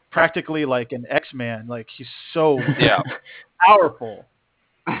practically like an X-Man. Like he's so Yeah. powerful.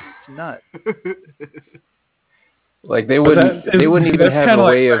 It's nuts. Like they wouldn't even that's have kinda a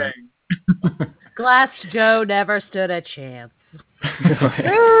like way of. saying- Glass Joe never stood a chance.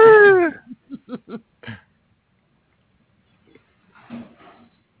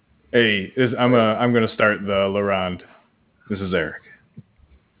 Hey, I'm gonna start the LaRonde. This is Eric.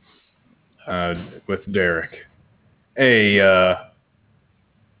 With Derek. Hey,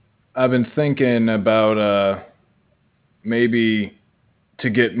 I've been thinking about maybe to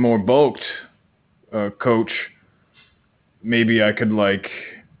get more bulked, coach. Maybe I could like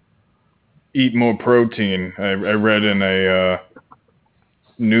eat more protein. I read in a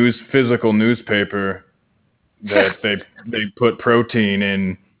physical newspaper that they put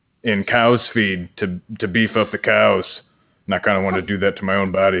protein in cow's feed to beef up the cows. And I kind of want to do that to my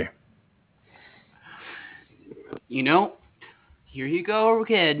own body. You know, here you go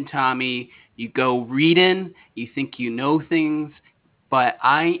again, Tommy. You go reading, you think you know things, but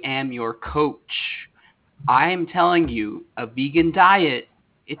I am your coach. I am telling you, a vegan diet,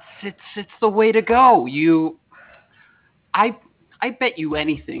 it's the way to go. I bet you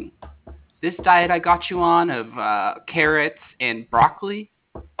anything. This diet I got you on of carrots and broccoli,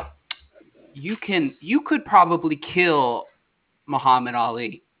 you could probably kill Muhammad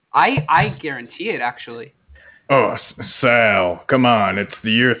Ali. I guarantee it, actually. Oh, Sal, come on! It's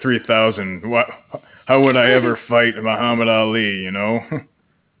the year 3000. What? How would I ever fight Muhammad Ali? You know?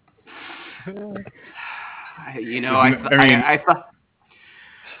 I thought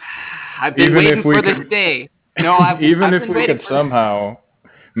I've been waiting for this day. No, I've even if been we waiting could for this. somehow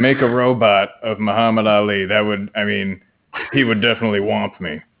make a robot of Muhammad Ali, that would, he would definitely womp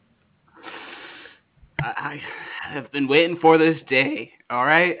me. I have been waiting for this day. All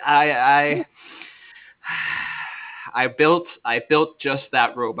right, I built just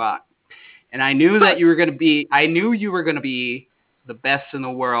that robot, and I knew that you were gonna be. I knew you were gonna be the best in the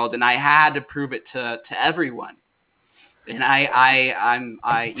world, and I had to prove it to everyone. And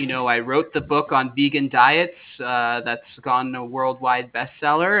I wrote the book on vegan diets that's gone a worldwide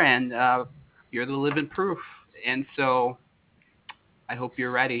bestseller, and you're the living proof. And so, I hope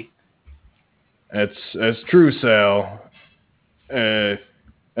you're ready. That's true, Sal. And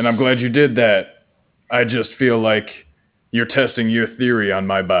I'm glad you did that. I just feel like you're testing your theory on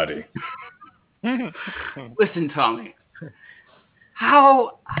my body. Listen, Tommy.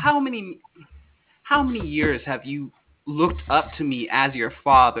 How many years have you looked up to me as your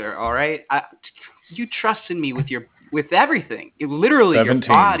father? All right, you trusted me with everything. Literally 17. your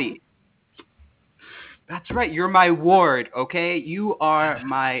body. That's right. You're my ward. Okay, you're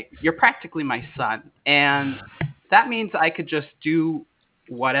practically my son, and that means I could just do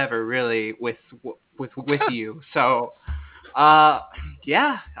whatever really with you. So,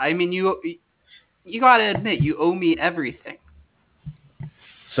 yeah. I mean, you gotta admit you owe me everything.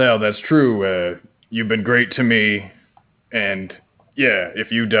 Sal, that's true. You've been great to me, and yeah,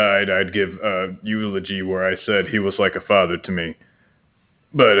 if you died, I'd give a eulogy where I said he was like a father to me.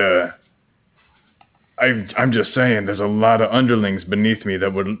 But I'm just saying, there's a lot of underlings beneath me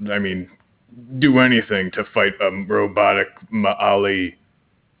that would, do anything to fight a robotic Ali.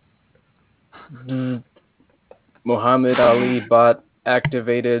 Muhammad Ali bot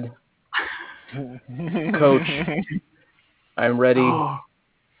activated. Coach, I'm ready.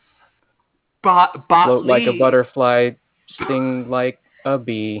 Bot Float like a Lee. butterfly, sting like a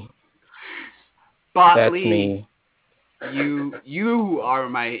bee. That's Lee, me. you're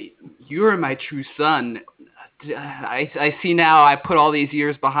my true son. I see now. I put all these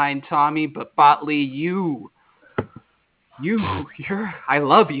years behind Tommy, but Botley, I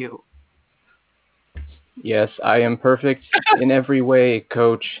love you. Yes, I am perfect in every way,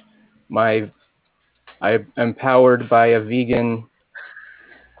 Coach. I am powered by a vegan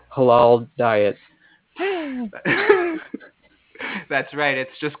halal diet. That's right.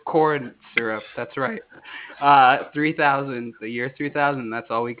 It's just corn syrup. That's right. 3000, the year 3000. That's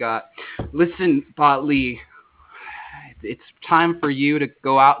all we got. Listen, Botley, it's time for you to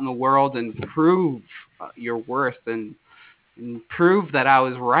go out in the world and prove your worth and prove that I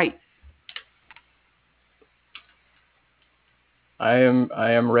was right. I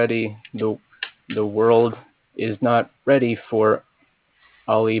am ready. The world is not ready for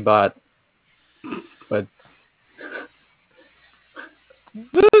Ali Bot, but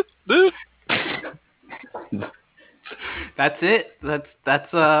That's it. That's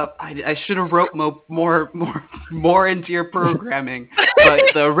I should have wrote more into your programming, but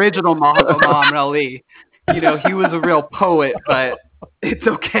the original Muhammad Ali, he was a real poet. But it's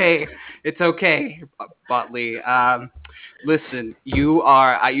okay. It's okay, Botley. Listen,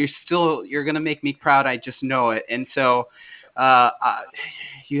 you're gonna make me proud. I just know it. And so,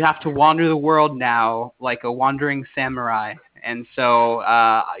 you have to wander the world now like a wandering samurai. And so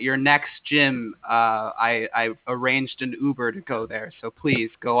your next gym, I arranged an Uber to go there. So please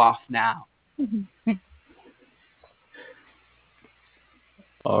go off now.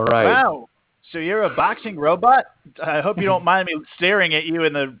 all right. Wow. So you're a boxing robot? I hope you don't mind me staring at you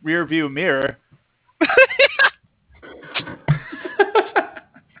in the rearview mirror.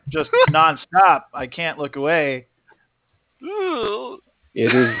 Just nonstop. I can't look away.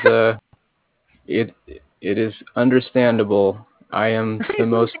 It is understandable. I am the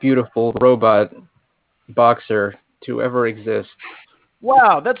most beautiful robot boxer to ever exist.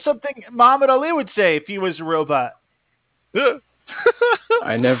 Wow, that's something Muhammad Ali would say if he was a robot.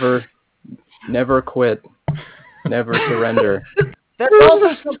 I never quit, never surrender. That's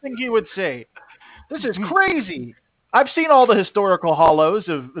also something he would say. This is crazy. I've seen all the historical hollows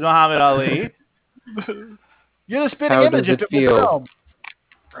of Muhammad Ali. You're the spitting How image does if it it was feel? film.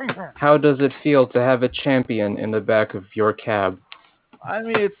 How does it feel to have a champion in the back of your cab? I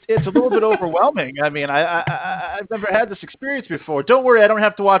mean, it's a little bit overwhelming. I mean, I've never had this experience before. Don't worry, I don't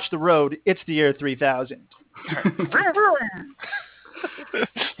have to watch the road. It's the year 3000.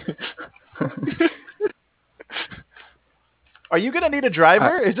 Are you going to need a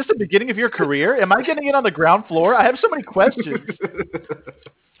driver? Is this the beginning of your career? Am I getting in on the ground floor? I have so many questions.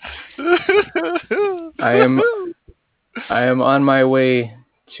 I am on my way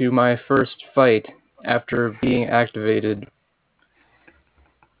to my first fight after being activated.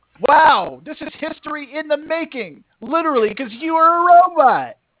 Wow, this is history in the making. Literally, because you are a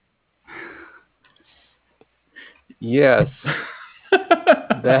robot. Yes,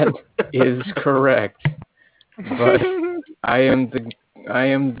 that is correct. But I am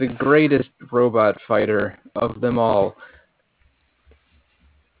the greatest robot fighter of them all.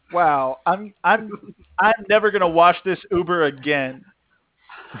 Wow, I'm never gonna watch this Uber again.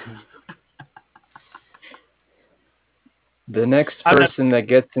 The next person that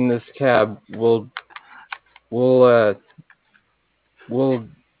gets in this cab will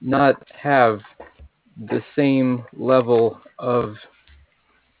not have the same level of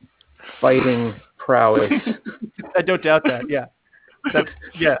fighting prowess. I don't doubt that.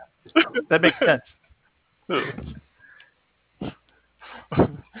 Yeah, that makes sense.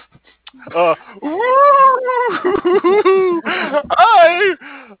 I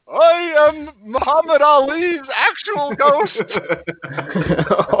am Muhammad Ali's actual ghost.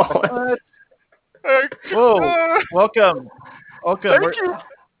 Whoa! Welcome. Thank you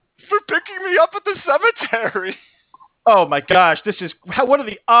for picking me up at the cemetery. Oh my gosh, this is what are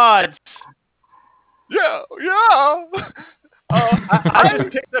the odds? Yeah. I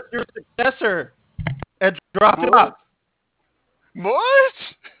just picked up your successor and dropped him off. What?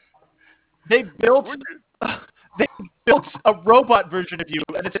 They built a robot version of you,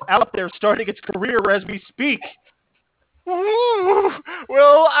 and it's out there starting its career as we speak. Ooh,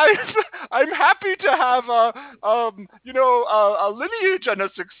 well, I'm happy to have a lineage and a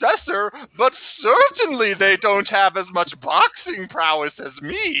successor, but certainly they don't have as much boxing prowess as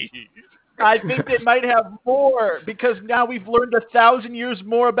me. I think they might have more because now we've learned 1,000 years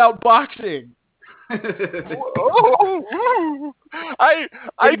more about boxing. I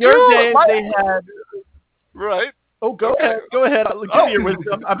In your do. days, they had right. Oh, go ahead. Give me your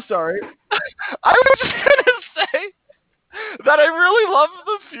wisdom. I'm sorry. I was just gonna say that I really love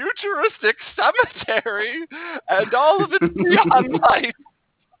the futuristic cemetery and all of its neon lights.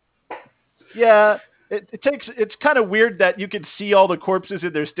 Yeah, it's kind of weird that you can see all the corpses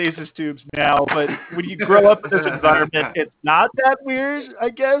in their stasis tubes now, but when you grow up in this environment, it's not that weird, I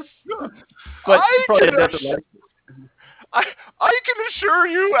guess. But I you probably can doesn't assure- like it. I can assure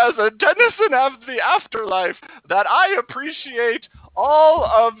you, as a denizen of the afterlife, that I appreciate all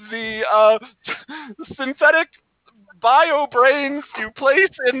of the synthetic bio brains you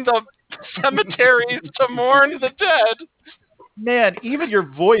place in the cemeteries to mourn the dead. Man, even your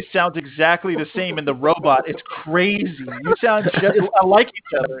voice sounds exactly the same in the robot. It's crazy. You sound just like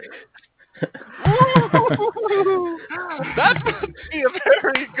each other. Ooh, that must be a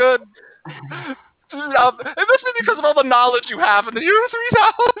very good. And this is because of all the knowledge you have in the year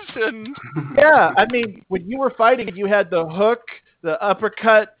 3000. Yeah, I mean, when you were fighting, you had the hook, the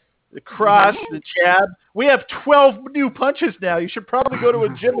uppercut, the cross, the jab. We have 12 new punches now. You should probably go to a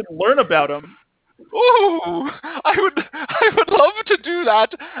gym and learn about them. Ooh, I would love to do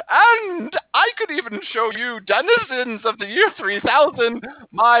that, and I could even show you, denizens of the year 3000,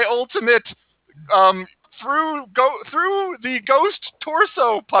 my ultimate through the ghost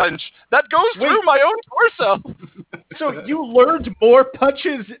torso punch that goes through Wait. my own torso. So you learned more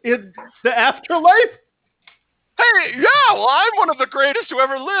punches in the afterlife? Hey, yeah, well, I'm one of the greatest who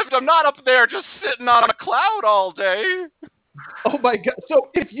ever lived. I'm not up there just sitting on a cloud all day. Oh my god. So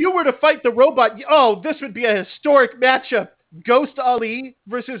if you were to fight the robot, this would be a historic matchup. Ghost Ali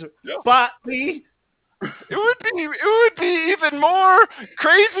versus Bot Lee. It would be even more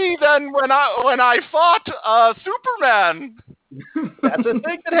crazy than when I fought Superman. That's a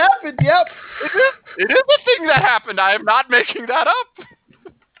thing that happened, yep. It is a thing that happened. I am not making that up.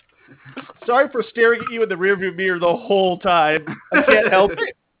 Sorry for staring at you in the rearview mirror the whole time. I can't help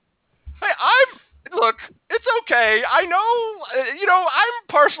it. Hey, look, it's okay. I know, I'm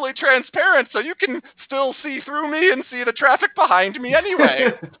partially transparent, so you can still see through me and see the traffic behind me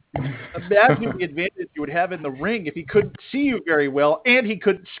anyway. Imagine the advantage you would have in the ring if he couldn't see you very well and he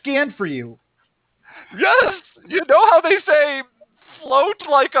couldn't scan for you. Yes, you know how they say, float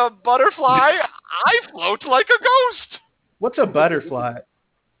like a butterfly? I float like a ghost. What's a butterfly?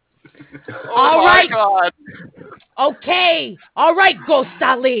 Oh All my right. God. Okay, all right, Ghost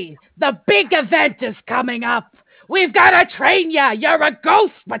Ali. The big event is coming up. We've got to train ya. You're a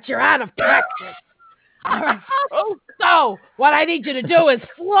ghost, but you're out of practice. All right. So, what I need you to do is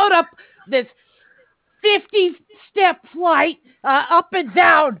float up this 50-step flight up and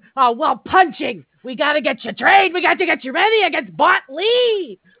down while punching. We got to get you trained. We got to get you ready against Bot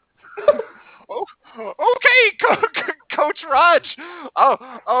Lee. Okay, Coach Raj.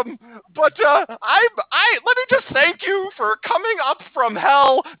 But let me just thank you for coming up from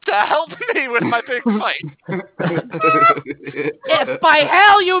hell to help me with my big fight. If by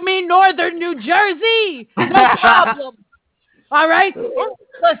hell you mean northern New Jersey, no problem. All right?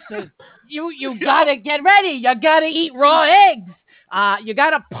 Listen, you gotta get ready. You gotta eat raw eggs. You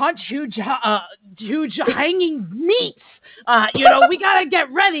gotta punch huge hanging meats. We gotta get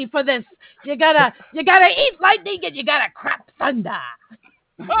ready for this. You gotta eat lightning and you gotta crap thunder.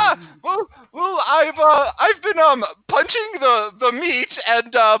 Well, I've been punching the meat,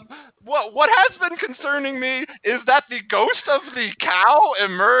 and what has been concerning me is that the ghost of the cow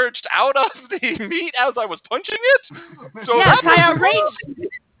emerged out of the meat as I was punching it. So yes, that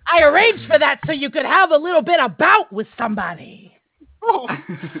I arranged for that so you could have a little bit of bout with somebody.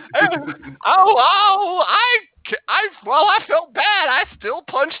 I felt bad. I still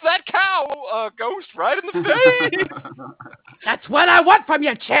punched that cow ghost right in the face. That's what I want from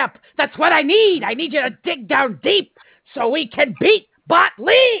you, champ. That's what I need. I need you to dig down deep so we can beat Bot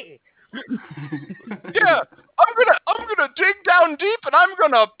Lee. Yeah, I'm gonna dig down deep and I'm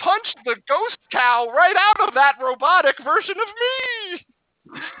gonna punch the ghost cow right out of that robotic version of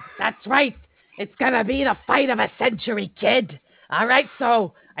me. That's right. It's gonna be the fight of a century, kid. All right,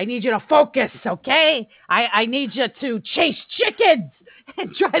 so I need you to focus, okay? I need you to chase chickens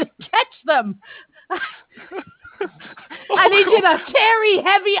and try to catch them. I need you to carry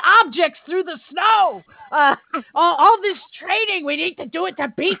heavy objects through the snow. All this training, we need to do it to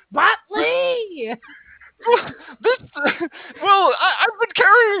beat Bot Lee. I've been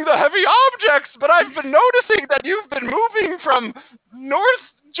carrying the heavy objects, but I've been noticing that you've been moving from North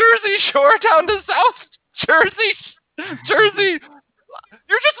Jersey Shore down to South Jersey. You're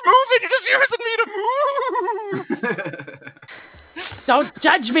just moving. You're just using me to move. Don't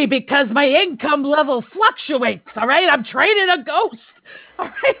judge me because my income level fluctuates, all right? I'm training a ghost, all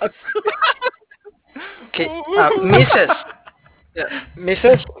right? Okay,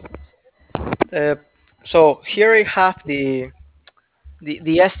 Mrs. So here I have the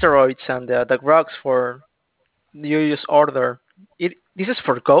asteroids and the rocks for you use order. This is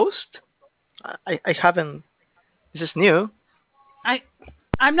for Ghost. I haven't. This is new.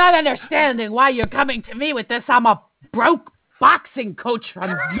 I'm not understanding why you're coming to me with this. I'm a broke boxing coach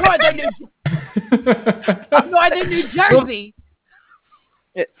from northern New Jersey.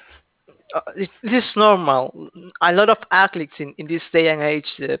 This is normal. A lot of athletes in this day and age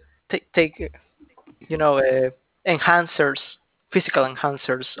take enhancers, physical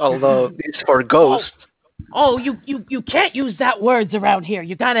enhancers. Although this is for Oh, Ghost. you can't use that words around here.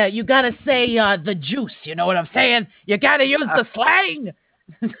 You gotta say the juice. You know what I'm saying? You gotta use the slang.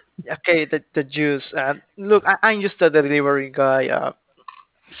 Okay, the juice. Look, I'm just a delivery guy.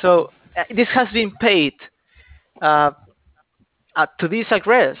 So this has been paid uh, to this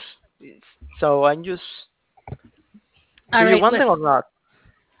address. So I'm just. All Do you right, want them or not?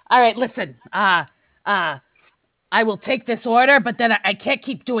 listen. I will take this order, but then I can't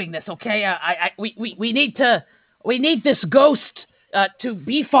keep doing this. Okay? We need this ghost to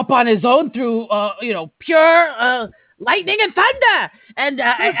beef up on his own through pure lightning and thunder. And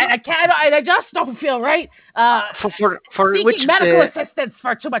I can't. I just don't feel right. For Seeking medical assistance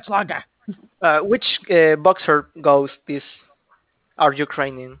for too much longer. which boxer Ghost this are you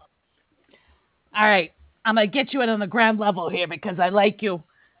training? All right, I'm gonna get you in on the ground level here because I like you,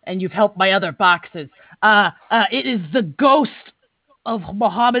 and you've helped my other boxes. It is the ghost of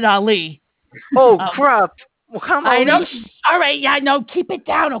Muhammad Ali. Oh Uh, crap! Muhammad I know. Ali. All right, yeah, no, keep it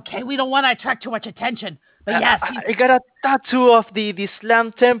down, okay? We don't want to attract too much attention. But yes, I got a tattoo of the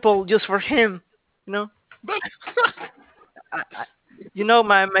Islam temple just for him. You know.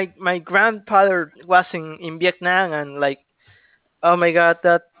 My grandfather was in Vietnam and like, oh my god,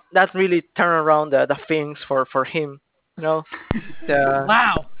 that really turned around the things for him. You know. The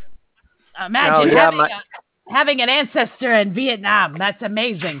wow. oh Imagine yeah, having an ancestor in Vietnam. That's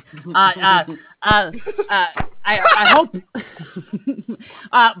amazing. I hope.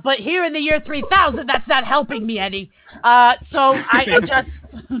 But here in the year 3000, that's not helping me any. So I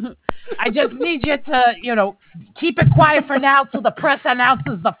just need you to, keep it quiet for now till the press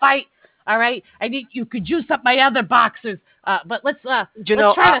announces the fight. All right. I need you could juice up my other boxers. But let's try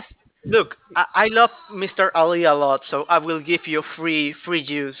to. look, I love Mr. Ali a lot, so I will give you free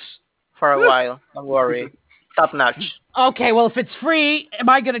juice for a while. Don't worry. Top notch. Okay, well, if it's free, am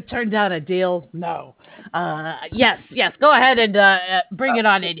I going to turn down a deal? No. Yes. Go ahead and bring it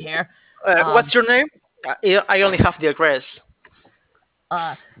on in here. What's your name? I only have the address.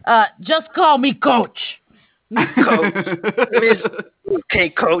 Just call me Coach. Coach. Okay,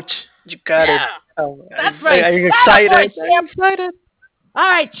 Coach. You got it. That's right. I'm excited. I'm excited. All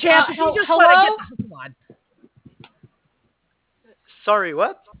right, champ. If you just want to get the come on. Sorry,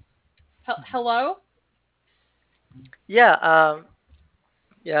 what? Hello? Yeah.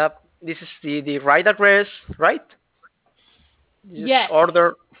 Yeah. This is the right address, right? Just Yes.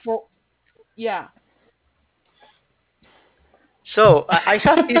 order. Yeah. So I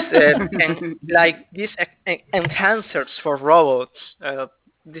have these enhancers for robots.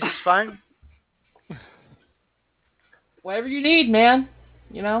 This is fine. Whatever you need, man.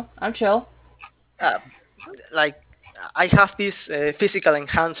 I'm chill. Uh, like I have these physical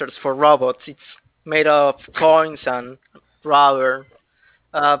enhancers for robots. It's made of coins and rubber.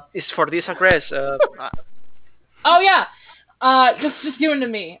 It's for this address. Oh yeah. Just give them to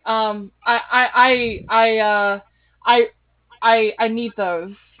me. I need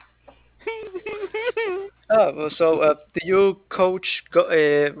those. Do you coach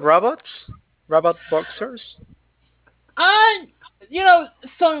robots? Robot boxers?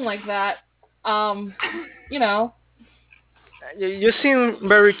 Something like that. You know. You seem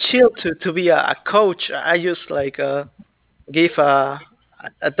very chill to be a coach. I just like give a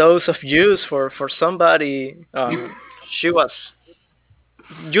dose of juice for somebody. She was.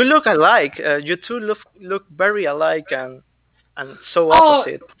 You look alike. You two look very alike and so Oh,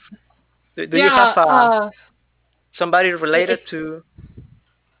 opposite. Do you yeah. have somebody related to?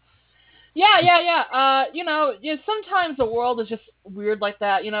 Yeah. Sometimes the world is just weird like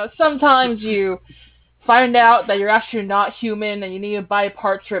that. Sometimes you find out that you're actually not human and you need to buy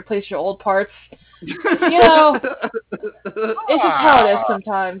parts to replace your old parts. It's just how it is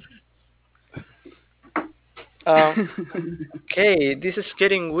sometimes. Okay, this is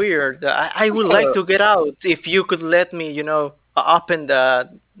getting weird. I would like to get out. If you could let me, open the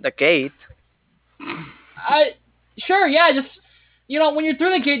gate. Sure, yeah. Just when you're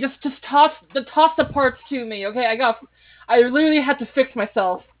through the gate, just toss the parts to me, okay? I literally had to fix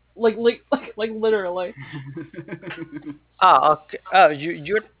myself, like literally. Okay.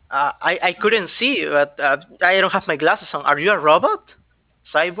 I couldn't see, but I don't have my glasses on. Are you a robot?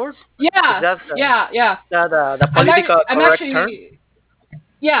 Cyborg? Is Yeah, that yeah. the political I'm correct term? actually,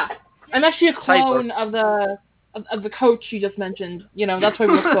 yeah, I'm actually a Cyborg. clone of the coach you just mentioned. You know, that's why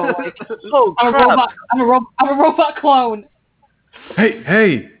we look so alike. Oh I'm a crap! robot. I'm a robot clone.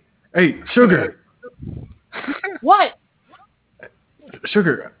 Hey, Sugar, What?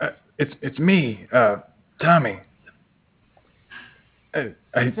 Sugar, it's me, Tommy. It's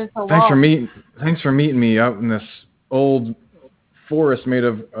been so Thanks long. thanks for meeting me out in this old forest made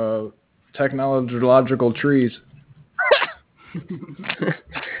of technological trees.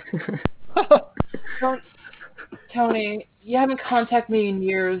 Don't, Tony, you haven't contacted me in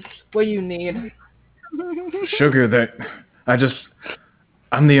years. What do you need? Sugar,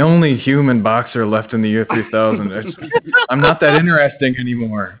 I'm the only human boxer left in the year 3000. I'm not that interesting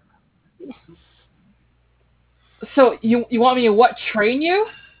anymore. So you want me to what? Train you?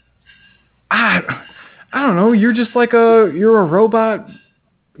 I don't know. You're just like you're a robot,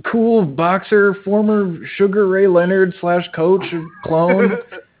 cool boxer, former Sugar Ray Leonard / coach clone.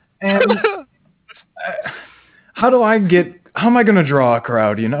 And how am I gonna draw a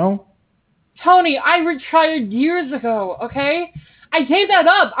crowd? You know? Tony, I retired years ago. Okay, I gave that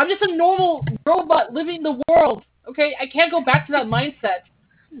up. I'm just a normal robot living in the world. Okay, I can't go back to that mindset.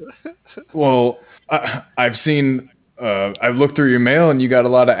 Well, I've looked through your mail and you got a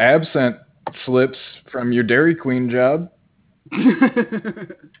lot of absent slips from your Dairy Queen job.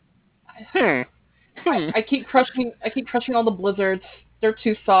 I keep crushing all the blizzards. They're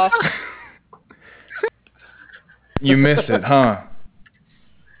too soft. You miss it, huh?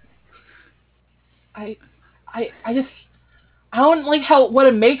 I don't like what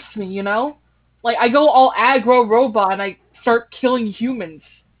it makes me, you know? Like I go all aggro robot and I start killing humans.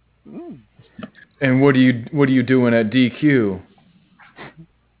 And what are you doing at DQ?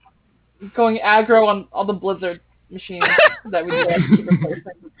 Going aggro on all the blizzard machines that we keep replacing.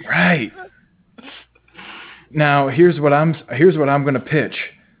 Right. Now here's what I'm gonna pitch.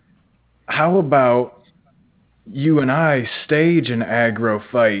 How about you and I stage an aggro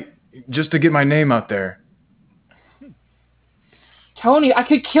fight just to get my name out there? Tony, I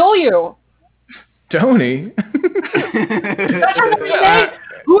could kill you. Tony? That's your name.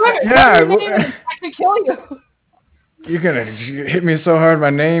 Whoever your name is, I could kill you. You're gonna hit me so hard my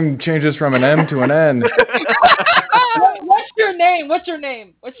name changes from an M to an N. What's your name? What's your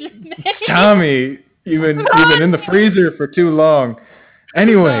name? Tommy, you've been in the freezer for too long.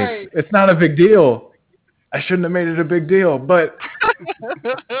 Anyways, Sorry. it's not a big deal. I shouldn't have made it a big deal, but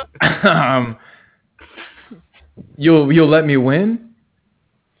you'll let me win?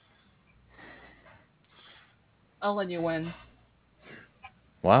 I'll let you win.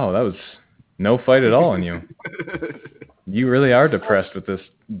 Wow, that was no fight at all in you. You really are depressed with this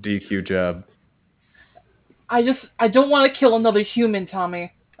DQ job. I don't want to kill another human,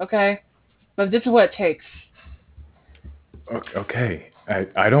 Tommy. Okay, but this is what it takes. Okay,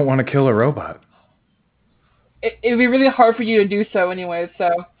 I don't want to kill a robot. It'd be really hard for you to do so, anyway. So.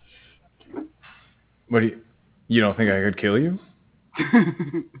 What you don't think I could kill you?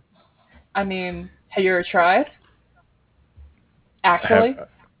 I mean, have you ever tried? Actually.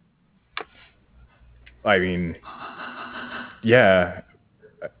 I mean, yeah.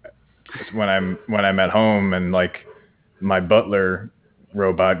 When I'm at home and like my butler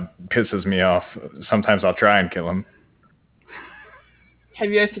robot pisses me off, sometimes I'll try and kill him. Have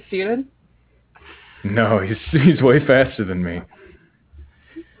you guys succeeded? No, he's way faster than me.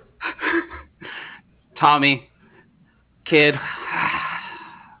 Tommy, kid,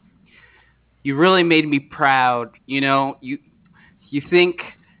 you really made me proud. You know, you think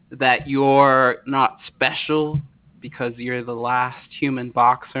that you're not special because you're the last human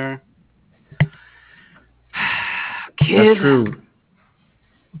boxer. Kid, that's true.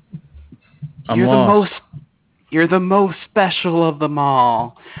 You're the most special of them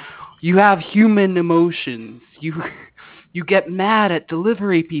all. You have human emotions. You get mad at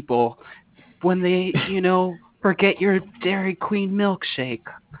delivery people when they, forget your Dairy Queen milkshake.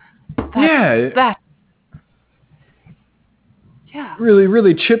 That really,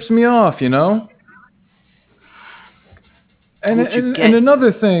 really chips me off, you know? And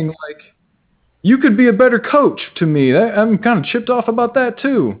another thing, like, you could be a better coach to me. I'm kind of chipped off about that,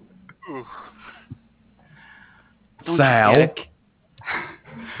 too. Sal.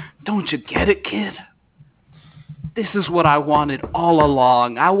 Don't you get it, kid? This is what I wanted all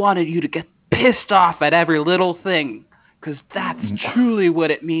along. I wanted you to get pissed off at every little thing, because that's truly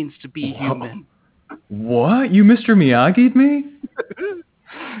what it means to be human. What? You Mr. Miyagi'd me?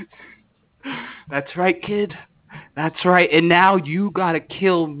 That's right, kid. That's right. And now you gotta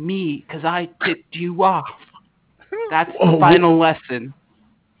kill me because I tipped you off. That's the final lesson.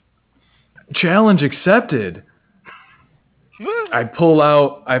 Challenge accepted. I pull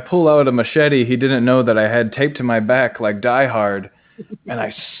out a machete he didn't know that I had taped to my back like Die Hard, and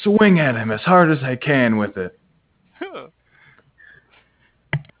I swing at him as hard as I can with it.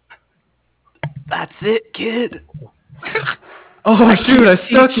 That's it, kid. Oh shoot, I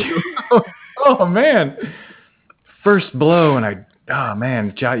stuck you. Oh man. First blow and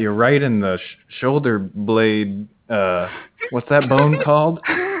got you right in the shoulder blade. What's that bone called?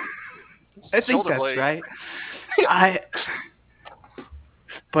 I think Shoulder that's blade. right.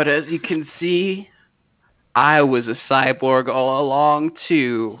 But as you can see, I was a cyborg all along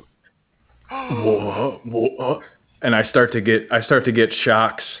too. Whoa. And I start to get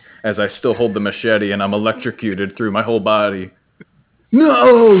shocks as I still hold the machete and I'm electrocuted through my whole body.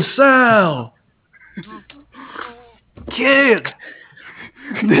 No, Sal! Kid,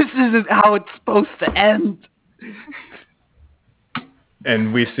 this isn't how it's supposed to end.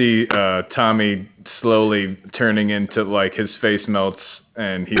 And we see Tommy slowly turning into, like, his face melts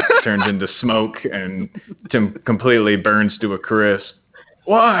and he turns into smoke and Tim completely burns to a crisp.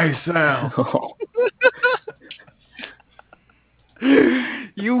 Why, Sal?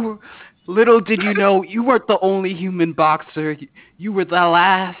 Little did you know, you weren't the only human boxer. You were the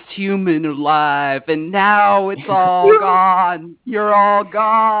last human alive, and now it's all gone. You're all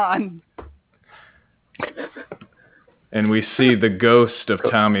gone. And we see the ghost of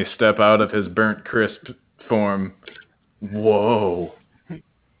Tommy step out of his burnt crisp form. Whoa.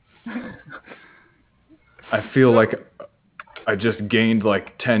 I feel like I just gained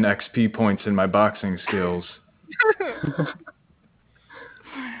like 10 XP points in my boxing skills.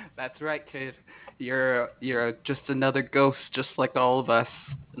 That's right, kid. You're just another ghost, just like all of us.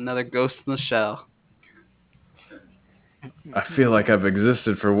 Another ghost in the shell. I feel like I've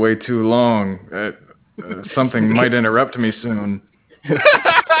existed for way too long. Something might interrupt me soon.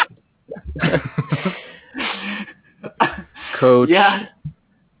 Coach. Yeah,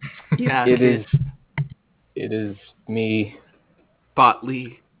 It is me,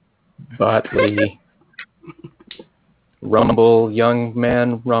 Botley. Rumble, young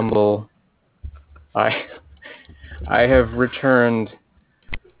man, Rumble. I have returned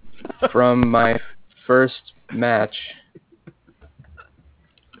from my first match,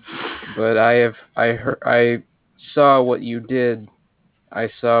 but I saw what you did. I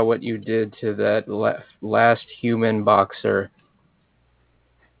saw what you did to that last human boxer.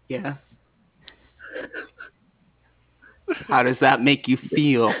 Yeah. How does that make you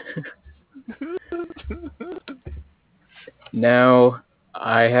feel? Now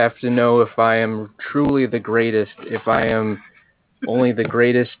I have to know if I am truly the greatest, if I am only the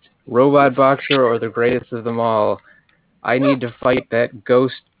greatest robot boxer or the greatest of them all. I need to fight that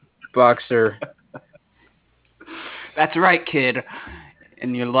ghost boxer. That's right, kid.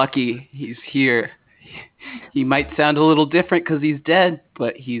 And you're lucky he's here. He might sound a little different because he's dead,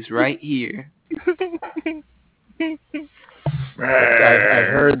 but he's right here. I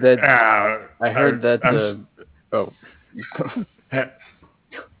heard that.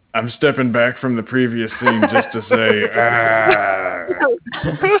 I'm stepping back from the previous scene just to say.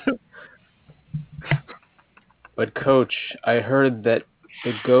 But Coach, I heard that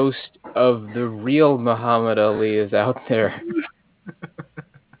the ghost of the real Muhammad Ali is out there.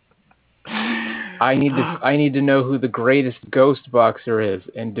 I need to know who the greatest ghost boxer is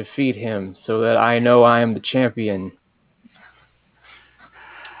and defeat him so that I know I am the champion.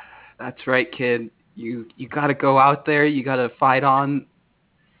 That's right, kid. You gotta go out there. You gotta fight on.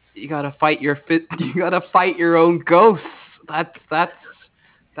 You gotta fight your own ghosts. That's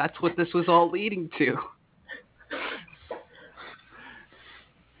what this was all leading to.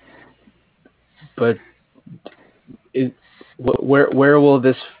 But where will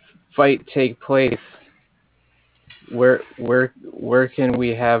this fight take place? Where can we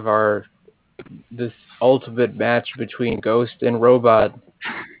have this ultimate match between Ghost and Robot?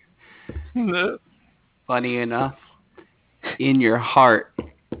 Funny enough, in your heart.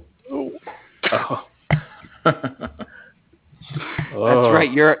 Oh. That's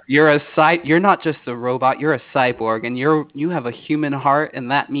right. You're not just a robot. You're a cyborg, and you have a human heart,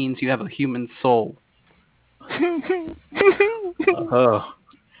 and that means you have a human soul. Oh.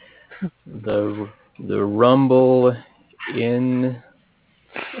 The rumble in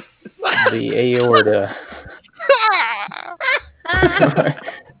the aorta.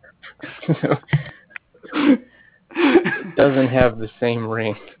 Doesn't have the same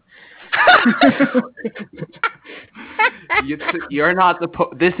ring. You're not the.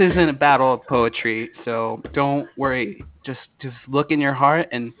 This isn't a battle of poetry, so don't worry. Just look in your heart,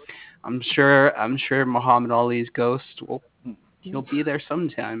 and I'm sure Muhammad Ali's ghost he'll be there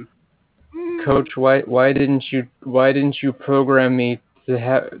sometime. Coach, why didn't you program me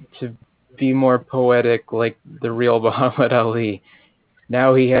to be more poetic like the real Muhammad Ali?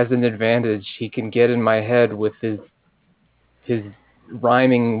 Now he has an advantage. He can get in my head with his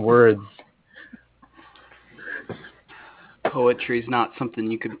rhyming words. Poetry's not something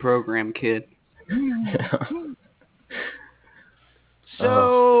you could program, kid.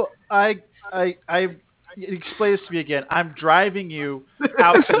 So explain this to me again. I'm driving you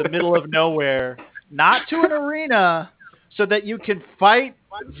out to the middle of nowhere, not to an arena, so that you can fight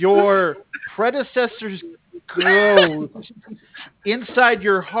your predecessor's ghost inside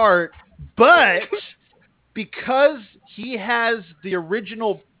your heart, but because he has the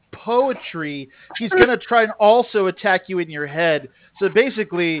original poetry, he's going to try and also attack you in your head. So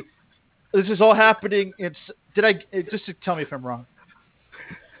basically, this is all happening. Just to tell me if I'm wrong.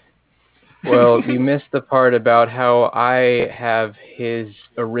 Well, you missed the part about how I have his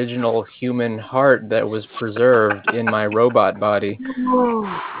original human heart that was preserved in my robot body.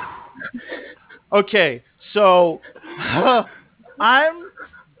 Okay, so I'm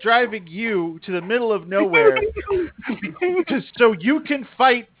driving you to the middle of nowhere so you can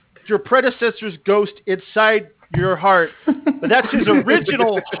fight your predecessor's ghost inside your heart. But that's his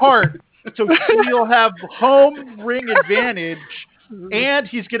original heart, so he'll have home ring advantage, and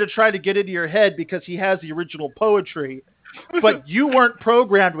he's going to try to get into your head because he has the original poetry. But you weren't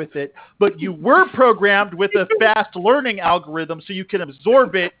programmed with it, but you were programmed with a fast learning algorithm so you can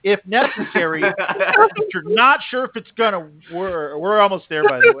absorb it if necessary. But you're not sure if it's going to work. We're almost there,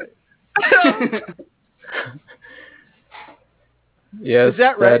 by the way. Yes, is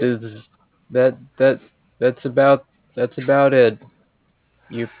that right? That's about it.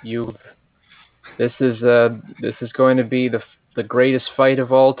 This is going to be the greatest fight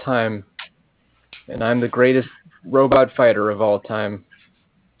of all time, and I'm the greatest robot fighter of all time.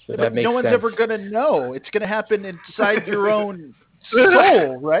 So that makes no one's sense. ever going to know. It's going to happen inside your own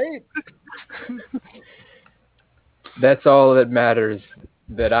soul, right? That's all that matters.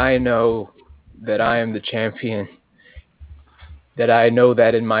 That I know that I am the champion. That I know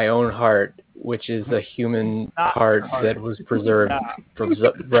that in my own heart, which is a human heart that was preserved.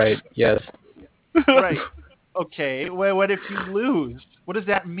 Right, yes. Right. Okay, well, what if you lose? What does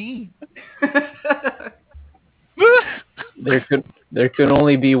that mean? There could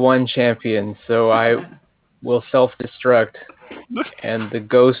only be one champion, so I will self-destruct, and the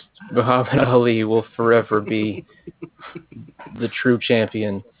ghost Muhammad Ali will forever be the true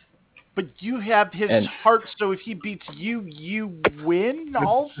champion. But you have his heart, so if he beats you, you win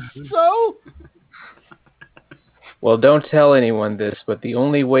also? Well, don't tell anyone this, but the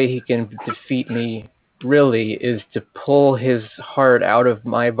only way he can defeat me, really, is to pull his heart out of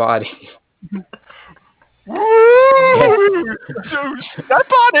my body. Step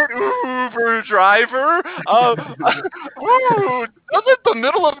on it, Uber driver. Doesn't the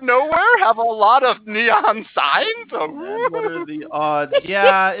middle of nowhere have a lot of neon signs? What are the odds?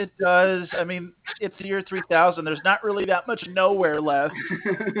 Yeah, it does. I mean, it's the year 3000. There's not really that much nowhere left.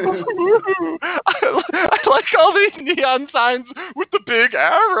 I like all these neon signs with the big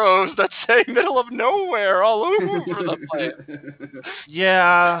arrows that say middle of nowhere all over the place.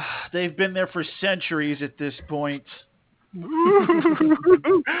 Yeah, they've been there for centuries at this point. Anyway,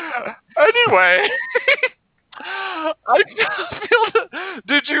 I feel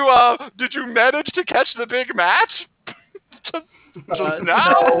did you manage to catch the big match? Just now?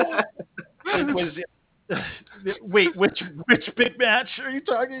 No. It was. Wait, which big match are you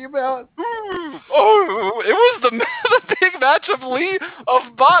talking about? Oh, it was the big match of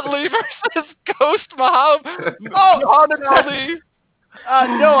Bot Lee versus Ghost Muhammad Ali.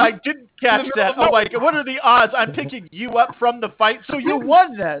 No, I didn't catch that. Oh my God, what are the odds? I'm picking you up from the fight, so you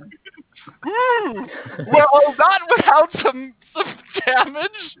won then. Well, not without some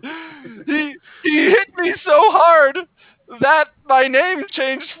damage. He hit me so hard that my name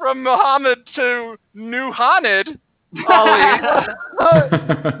changed from Muhammad to Nuhanid Ali.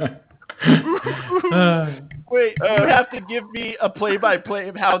 Wait, you have to give me a play-by-play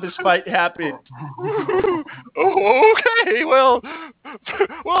of how this fight happened. Okay, well,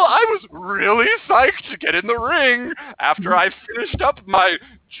 I was really psyched to get in the ring after I finished up my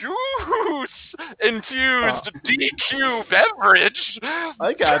juice-infused DQ beverage.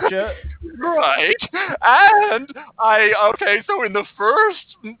 I gotcha. Right, and so in the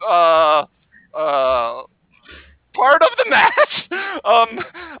first part of the match,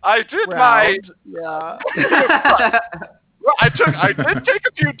 I did Round. Yeah. Well, I did take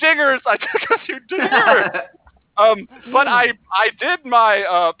a few dingers. But I did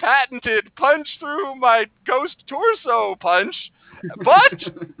my patented punch through my ghost torso punch, but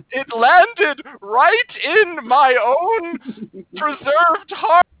it landed right in my own preserved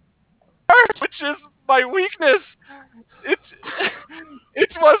heart, which is my weakness. It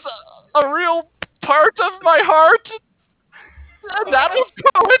was a real part of my heart, and that was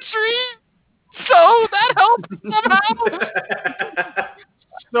poetry. So that helped somehow.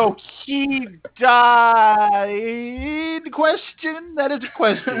 So he died? Question? That is a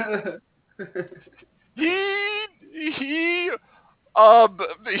question. He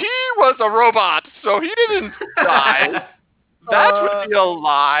was a robot, so he didn't die. That would be a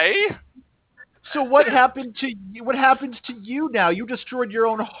lie. So what happened to you? What happens to you now? You destroyed your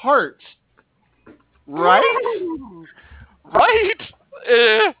own heart, right? Right.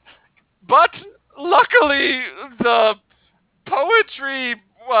 But luckily, the poetry, it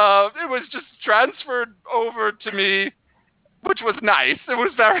was just transferred over to me, which was nice. It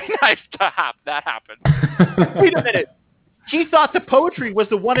was very nice to have that happen. Wait a minute. He thought the poetry was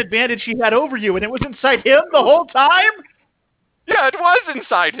the one advantage he had over you, and it was inside him the whole time? Yeah, it was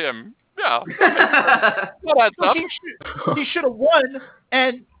inside him. Yeah. That adds up. He should have won,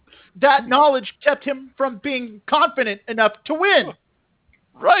 and that knowledge kept him from being confident enough to win.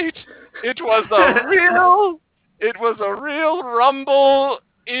 Right. It was a real rumble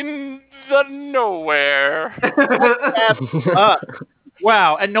in the nowhere.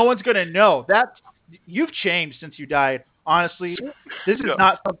 Wow, and no one's gonna know. You've changed since you died. Honestly, this is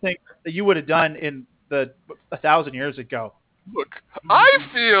not something that you would have done in 1,000 years ago. Look, I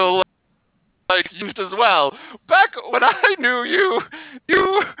feel like you as well. Back when I knew you,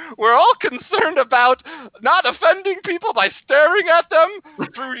 you were all concerned about not offending people by staring at them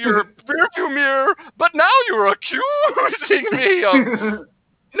through your rearview mirror, but now you're accusing me of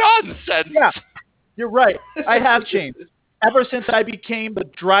nonsense. Yeah, you're right. I have changed. Ever since I became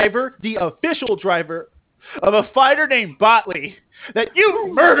the official driver of a fighter named Botley that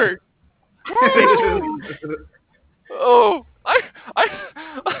you murdered. Well,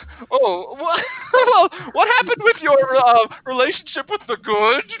 what happened with your relationship with the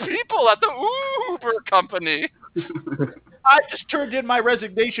good people at the Uber company? I just turned in my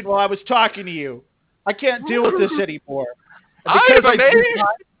resignation while I was talking to you. I can't deal with this anymore. I'm amazed.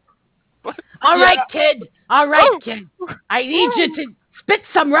 All right, kid. Kid. I need you to spit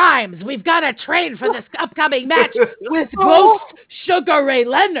some rhymes. We've got to train for this upcoming match with Ghost Sugar Ray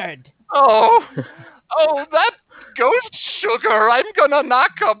Leonard. Oh, that Ghost Sugar. I'm gonna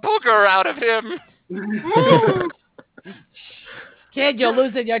knock a booger out of him. Kid, you're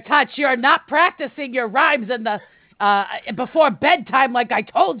losing your touch. You're not practicing your rhymes in the before bedtime like I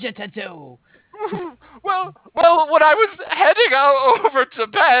told you to do. Well, when I was heading over to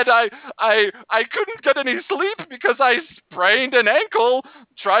bed, I couldn't get any sleep because I sprained an ankle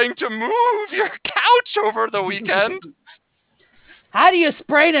trying to move your couch over the weekend. How do you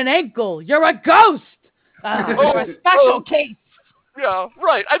sprain an ankle? You're a ghost. You're a special case. Yeah,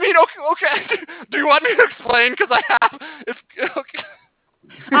 right. I mean, okay. Do you want me to explain? Because I have. It's okay.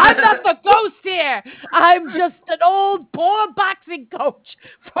 I'm not the ghost here. I'm just an old poor boxing coach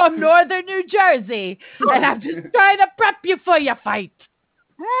from northern New Jersey, and I'm just trying to prep you for your fight.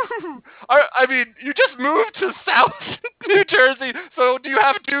 I mean, you just moved to South New Jersey, so do you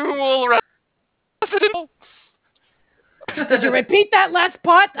have dual residence? Did you repeat that last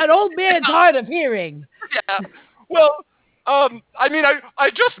part? An old man's hard of hearing. Yeah. Well, I mean, I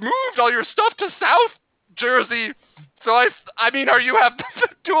just moved all your stuff to South Jersey. So I mean, you have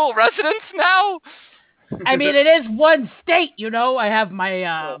dual residence now? I mean, it is one state, you know. I have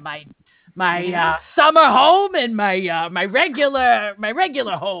my my summer home and my regular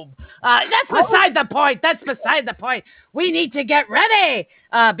home. That's beside the point. That's beside the point. We need to get ready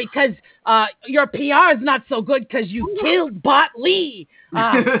because your PR is not so good because you killed Bot Lee.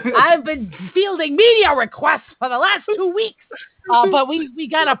 I've been fielding media requests for the last 2 weeks, but we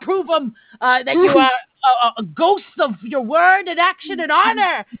gotta prove them that you are a ghost of your word and action and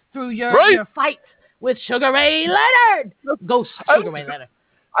honor through your fight with Sugar Ray Leonard. Ghost Sugar Ray Leonard.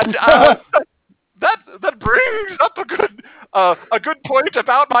 That brings up a good point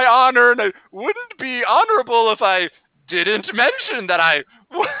about my honor, and it wouldn't be honorable if I didn't mention that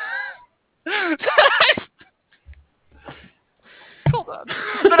hold on.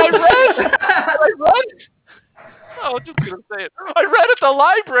 I read. Oh, I'm just gonna say it. I read at the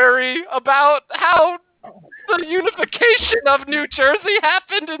library about how the unification of New Jersey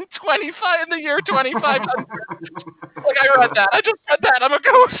happened in the year 2500. Like, I read that. I just read that. I'm a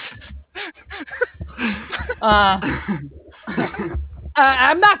ghost.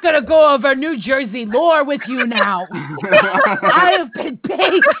 I'm not gonna go over New Jersey lore with you now. I have been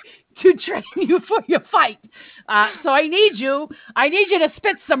paid to train you for your fight. So I need you to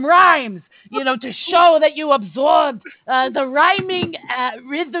spit some rhymes, to show that you absorbed the rhyming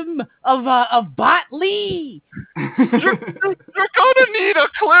rhythm of Bot Lee. You're gonna need a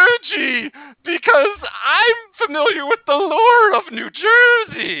clergy because I'm familiar with the lore of New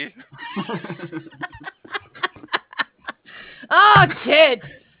Jersey. Oh, kid,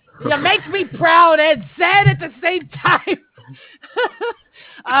 you make me proud and sad at the same time.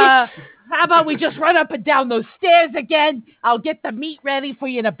 How about we just run up and down those stairs again? I'll get the meat ready for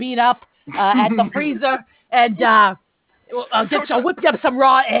you to beat up at the freezer, and I'll whip up some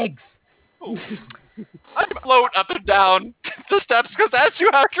raw eggs. I float up and down the steps because, as you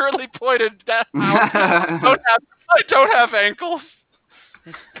accurately pointed out, I don't have ankles.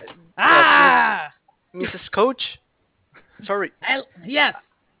 Mrs. Coach? Sorry. Yes.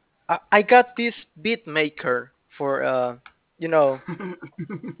 I got this beat maker for,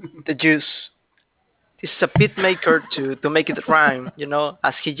 the juice. This is a beat maker to make it rhyme,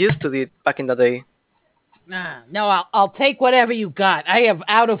 as he used to do back in the day. No, I'll take whatever you got. I am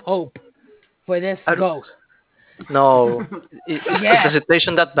out of hope for this ghost. No. Is the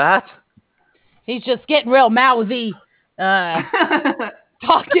situation that bad? He's just getting real mouthy,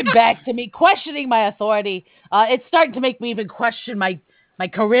 talking back to me, questioning my authority. It's starting to make me even question my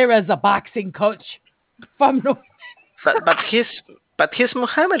career as a boxing coach from North. But he's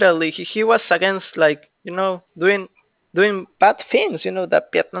Muhammad Ali. He was against, doing bad things. The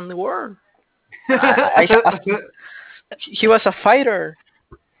Vietnam War. He was a fighter.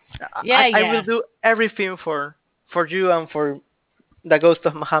 I will do everything for you and for the ghost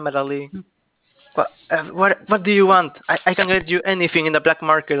of Muhammad Ali. But what do you want? I can get you anything in the black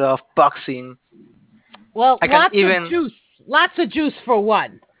market of boxing. Well, lots of juice for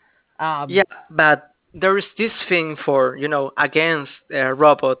one. Yeah, but there is this thing for against a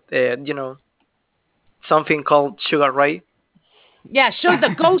robot. Something called Sugar Ray. Yeah,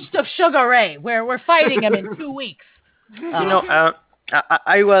 the ghost of Sugar Ray. We're fighting him in 2 weeks.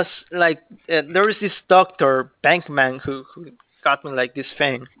 I was like, there is this doctor Bankman who got me like this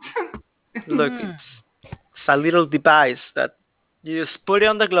thing. Look, it's a little device that you just put it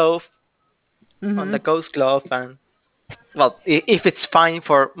on the glove, on the ghost glove, and if it's fine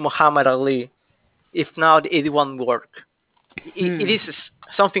for Muhammad Ali, if not, it won't work. It is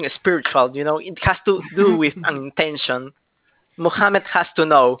something spiritual, It has to do with an intention. Muhammad has to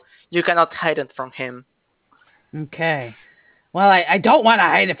know. You cannot hide it from him. Okay. Well, I don't want to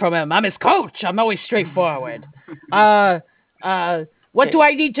hide it from him. I'm his coach. I'm always straightforward. What do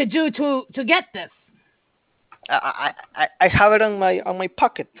I need to do to get this? I have it on my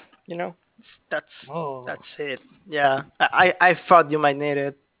pocket. That's it. Yeah, I thought you might need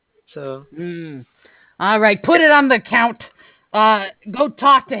it. So. All right, put it on the count. Go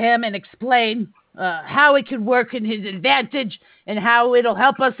talk to him and explain how it can work in his advantage and how it'll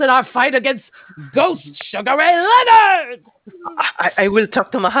help us in our fight against Ghost Sugar Ray Leonard. I will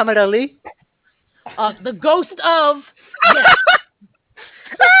talk to Muhammad Ali. The ghost of. Yes.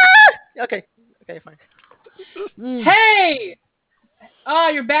 Okay, fine. Hey! Oh,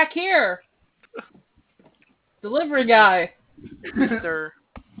 you're back here. Delivery guy. Mr.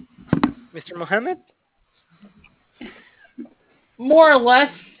 Muhammad? More or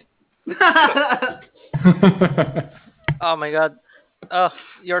less. Oh my god. Oh,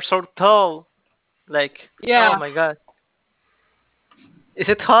 you're so tall. Yeah. Oh my god. Is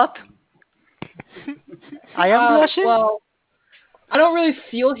it hot? I am blushing? Well, I don't really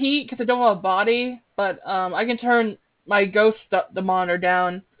feel heat because I don't have a body, but I can turn my ghost the monitor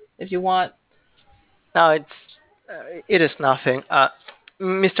down if you want. No, it is nothing.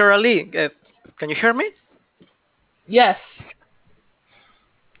 Mr. Ali, can you hear me? Yes.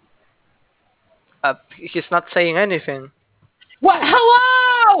 He's not saying anything. What?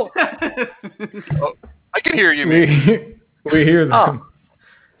 Hello! Oh, I can hear you, man. We hear them.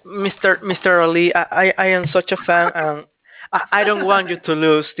 Mr. Ali, I am such a fan, and I don't want you to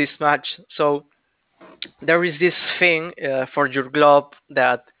lose this match. So there is this thing for your glove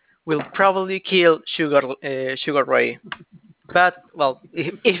that will probably kill Sugar Ray. But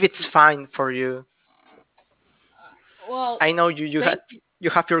if it's fine for you, Well, I know you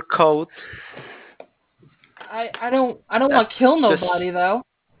have your coat. I don't want to kill nobody though.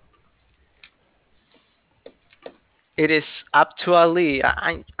 It is up to Ali.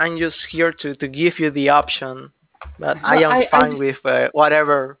 I'm just here to give you the option, but I am fine with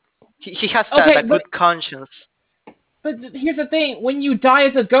whatever. He has that good conscience. But here's the thing: when you die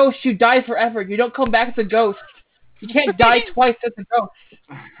as a ghost, you die forever. You don't come back as a ghost. You can't die twice as a ghost.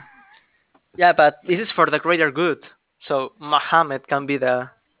 Yeah, but this is for the greater good. So Muhammad can be the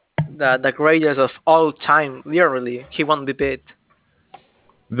greatest of all time. Literally, he won't be beat.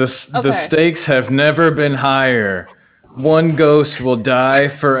 The Okay. stakes have never been higher. One ghost will die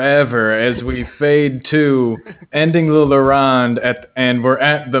forever as we fade to ending the Larand and we're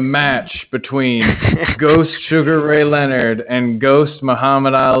at the match between Ghost Sugar Ray Leonard and Ghost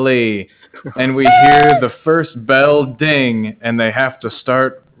Muhammad Ali. And we hear the first bell ding and they have to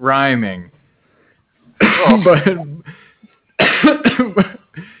start rhyming. But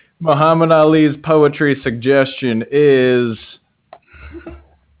Muhammad Ali's poetry suggestion is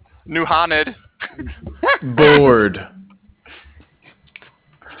Nuhanid. bored.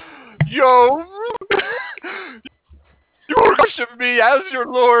 Yo! You worship me as your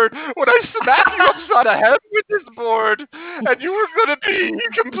lord when I smack you upside the head with this board, and you were gonna be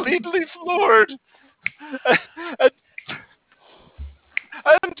completely floored.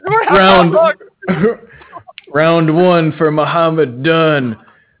 And do I have Round one for Muhammad done.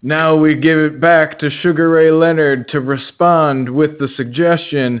 Now we give it back to Sugar Ray Leonard to respond with the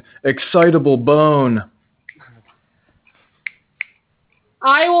suggestion, excitable bone.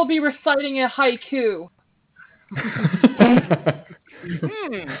 I will be reciting a haiku.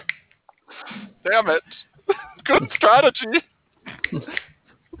 Damn it. Good strategy.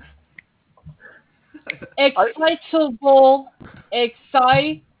 Excitable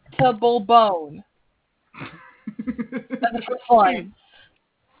bone. That's the first line.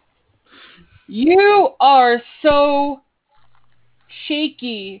 You are so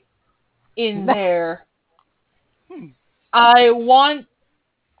shaky in there. I want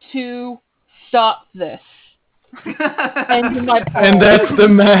to stop this. And my And that's the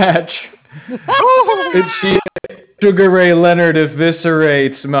match. Sugar Ray Leonard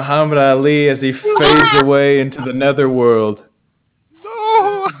eviscerates Muhammad Ali as he fades away into the netherworld.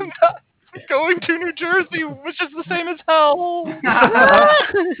 No, I'm not going to New Jersey, which is the same as hell.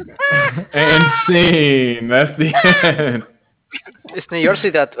 And scene. That's the end. Is New Jersey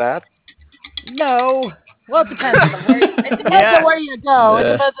that bad? No. Well, it depends on where you go. It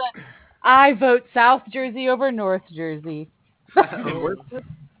depends on, I vote South Jersey over North Jersey. Great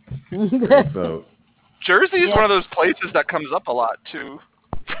vote. Jersey is one of those places that comes up a lot, too,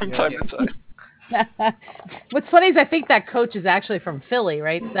 from time to time. What's funny is I think that coach is actually from Philly,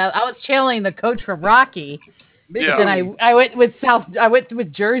 right? I was channeling the coach from Rocky. Yeah. Then I went with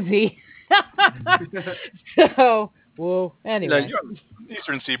Jersey. So, whoa. Anyway. Yeah,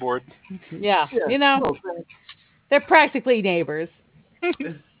 Eastern Seaboard. Yeah. You know, they're practically neighbors.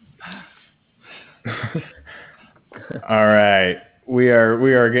 All right. We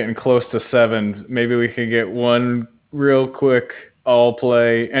are getting close to 7. Maybe we can get one real quick all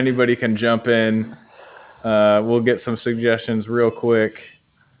play. Anybody can jump in. We'll get some suggestions real quick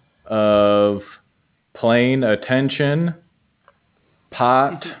of plain attention,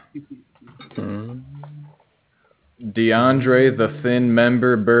 pot, DeAndre the Thin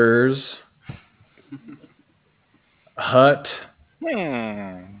Member Burrs, Hut,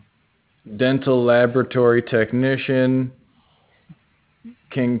 dental laboratory technician,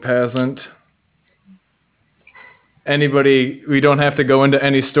 King Peasant. Anybody, we don't have to go into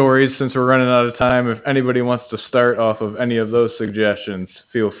any stories since we're running out of time. If anybody wants to start off of any of those suggestions,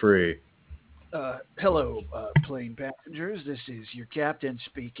 feel free. Hello, plane passengers. This is your captain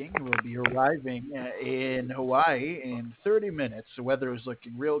speaking. We'll be arriving in Hawaii in 30 minutes. The weather is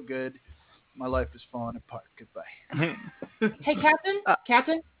looking real good. My life is falling apart. Goodbye. Hey,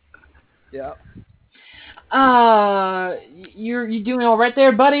 Captain? Yeah. You doing all right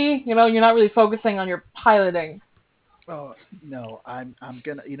there, buddy? You know, you're not really focusing on your piloting. Oh no, I'm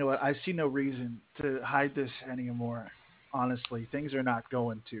gonna. You know what? I see no reason to hide this anymore. Honestly, things are not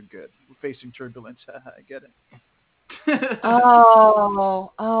going too good. We're facing turbulence. I get it.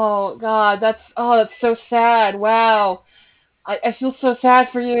 Oh God, that's so sad. Wow, I feel so sad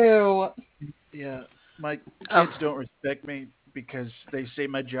for you. Yeah, my kids don't respect me because they say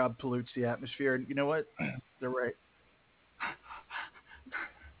my job pollutes the atmosphere, and you know what? They're right.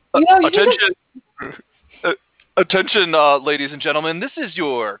 You know, Attention, ladies and gentlemen. This is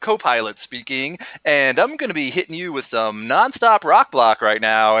your co-pilot speaking, and I'm going to be hitting you with some non-stop rock block right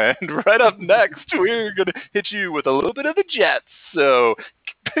now. And right up next, we're going to hit you with a little bit of the jets. So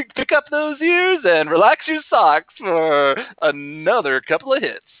pick up those ears and relax your socks for another couple of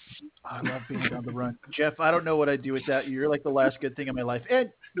hits. I love being on the run. Jeff, I don't know what I'd do without you. You're like the last good thing in my life. And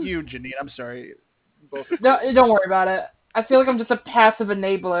you, Janine, I'm sorry. Both. No, don't worry about it. I feel like I'm just a passive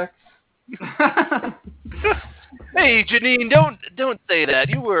enabler. Hey, Janine, don't say that.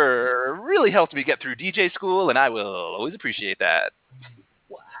 You were really helped me get through DJ school, and I will always appreciate that.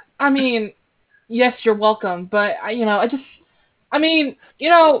 I mean, yes, you're welcome, but we can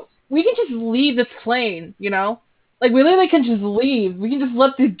just leave this plane, Like, we literally can just leave. We can just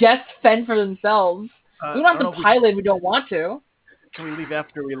let the guests fend for themselves. We don't have to pilot if we don't want to. Can we leave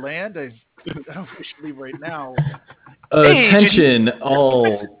after we land? I don't know if we should leave right now. Attention,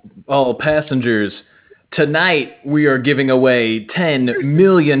 all passengers. Tonight we are giving away $10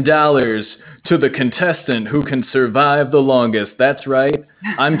 million to the contestant who can survive the longest. That's right.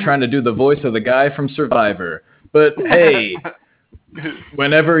 I'm trying to do the voice of the guy from Survivor. But hey,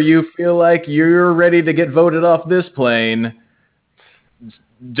 whenever you feel like you're ready to get voted off this plane,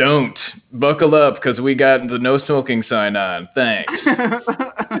 don't. Buckle up, because we got the no smoking sign on. Thanks.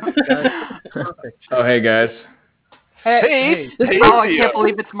 Perfect. Oh, hey, guys. Hey, I can't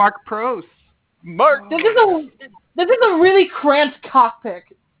believe it's Mark Prost. Mark. This is a really cramped cockpit.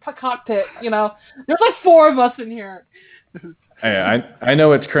 There's like 4 of us in here. Hey, I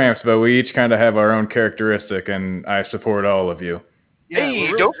know it's cramped, but we each kind of have our own characteristic, and I support all of you.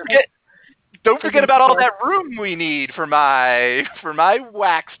 Hey, don't forget about all that room we need for my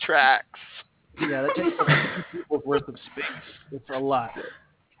wax tracks. Yeah, that takes up 2 people's worth of space. It's a lot.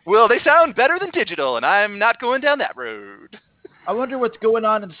 Well, they sound better than digital, and I'm not going down that road. I wonder what's going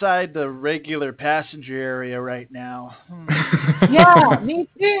on inside the regular passenger area right now. Yeah, me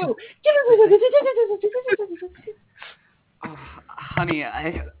too. Oh, honey,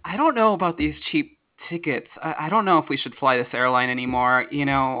 I don't know about these cheap tickets. I don't know if we should fly this airline anymore.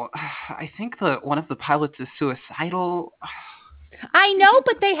 I think one of the pilots is suicidal. I know,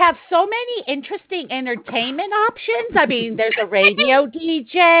 but they have so many interesting entertainment options. I mean, there's a radio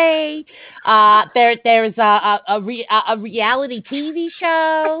DJ. There's a reality TV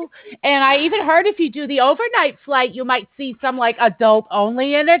show, and I even heard if you do the overnight flight, you might see some like adult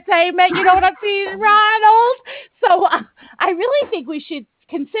only entertainment. You know what I'm saying, Ronald? So I really think we should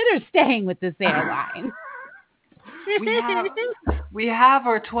consider staying with this airline. We have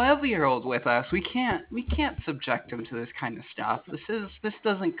our 12-year-old with us. We can't subject him to this kind of stuff. This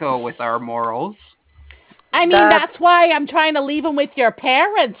doesn't go with our morals. I mean, that's why I'm trying to leave him with your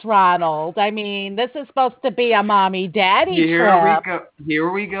parents, Ronald. I mean, this is supposed to be a mommy-daddy trip.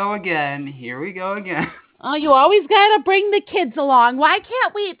 Here we go again. Oh, you always gotta bring the kids along. Why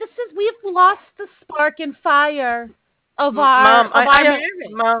can't we? We've lost the spark and fire of our marriage.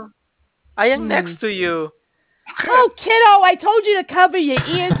 Mom, I am next to you. Oh, kiddo, I told you to cover your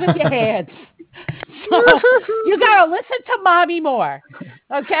ears with your hands. So you gotta listen to mommy more,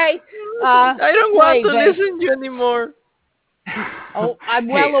 okay? I don't want to listen to you anymore. Oh, I'm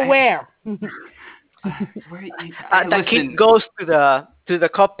well aware. The kid goes to the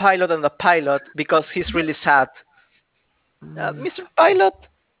co-pilot and the pilot because he's really sad. Mr. Pilot.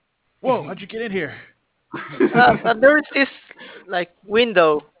 Whoa, how'd you get in here? There is this like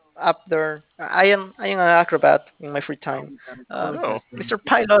window up there. I am an acrobat in my free time. Mr.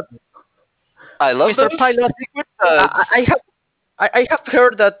 Pilot. I love Mr. Pilot. I have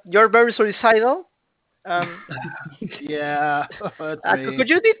heard that you're very suicidal. Yeah. Could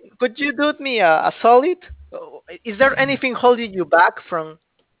you do me a solid? Is there anything holding you back from,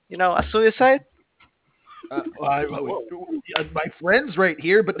 a suicide? My friend's right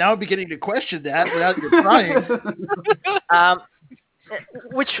here, but now I'm beginning to question that without you trying.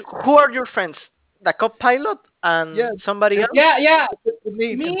 Who are your friends? The co-pilot and somebody else? Yeah.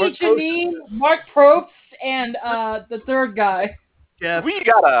 Me, Janine, Mark Probst, and the third guy. Yeah. We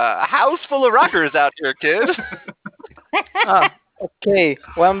got a house full of rockers out here, kid. Okay.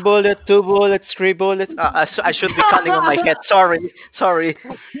 1 bullet, 2 bullets, 3 bullets. I should be counting on my head. Sorry. Hey,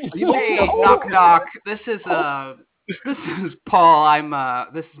 knock knock. This is Paul.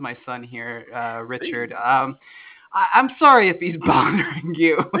 This is my son here, Richard. I'm sorry if he's bothering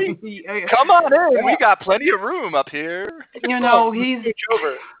you. Come on in. We got plenty of room up here. He's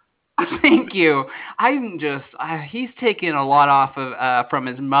over. Thank you. He's taken a lot off of from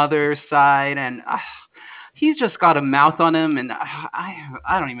his mother's side, and he's just got a mouth on him, and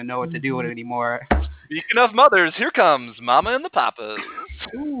I don't even know what to do with it anymore. Speaking of mothers, here comes Mama and the Papas.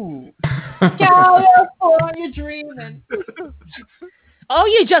 Ooh. You're dreaming. Oh,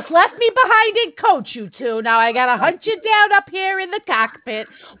 you just left me behind in coach, you two. Now I gotta hunt you down up here in the cockpit.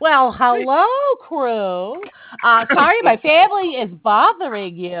 Well, hello, crew. Sorry my family is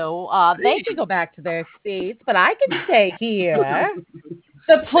bothering you. They can go back to their seats, but I can stay here.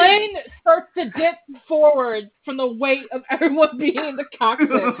 The plane starts to dip forward from the weight of everyone being in the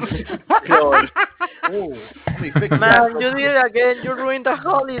cockpit. Oh, let me fix Man, you did it again. You ruined the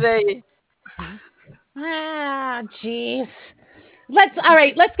holiday. Ah, jeez. Let's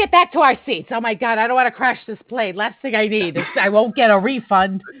get back to our seats. Oh my god, I don't want to crash this plane. Last thing I need is I won't get a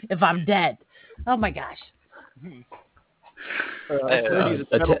refund if I'm dead. Oh my gosh. Ladies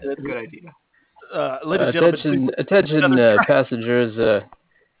and atten- gentlemen, Good idea. ladies and gentlemen, attention, passengers.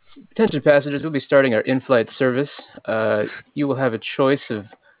 Attention, passengers. We'll be starting our in-flight service. You will have a choice of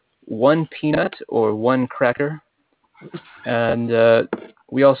one peanut or one cracker, and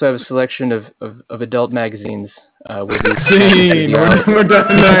we also have a selection of adult magazines. With these Scene. We're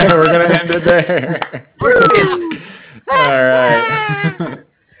done there. We're gonna end it there. All right.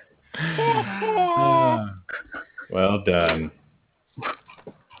 Well done.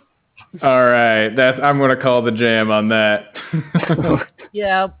 All right. I'm gonna call the jam on that.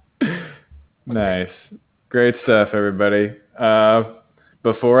 Yeah. Nice. Great stuff, everybody.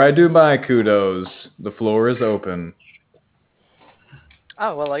 Before I do my kudos, the floor is open.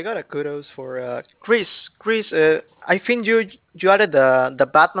 Oh well, I got a kudos for Chris. Chris, I think you added the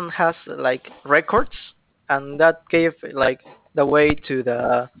Batman has like records, and that gave like the way to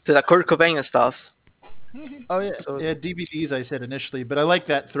the Kurt Cobain stuff. oh yeah, So DVDs I said initially, but I like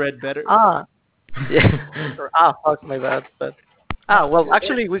that thread better. yeah. Fuck my bad, but well,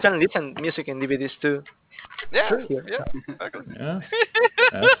 actually we can listen music in DVDs too. Yeah, Here. yeah, exactly. Yeah,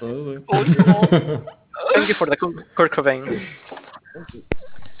 absolutely. Thank you for the Kurt Cobain.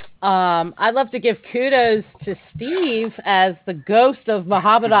 I'd love to give kudos to Steve as the ghost of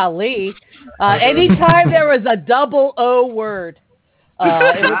Muhammad Ali. Anytime there was a double O word, it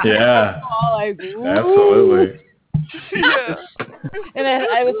was Yeah, all like, ooh. absolutely. Yeah. And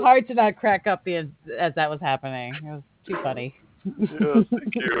it was hard to not crack up as that was happening. It was too funny. Yeah,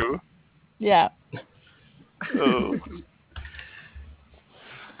 thank you. Yeah. Oh.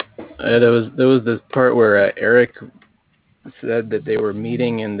 There was this part where Eric said that they were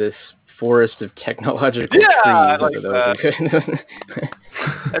meeting in this forest of technological Yeah, I trees. like was good.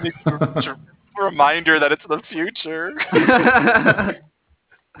 And it's a reminder that it's the future.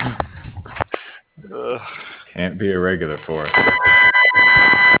 Ugh. Can't be a regular for it.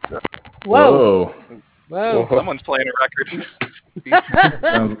 Whoa. Whoa. Someone's playing a record.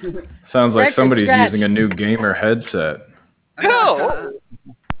 Sounds like Record somebody's scratch. using a new gamer headset. No.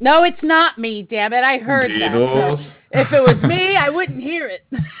 No, it's not me, damn it. I heard that. Beatles. So if it was me, I wouldn't hear it.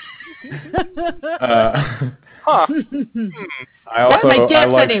 Huh. That's my guess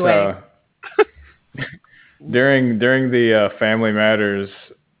anyway. During the Family Matters,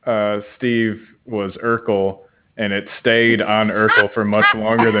 Steve was Urkel, and it stayed on Urkel for much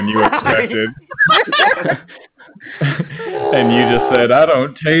longer than you expected. And you just said, "I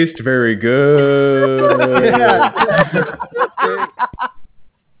don't taste very good."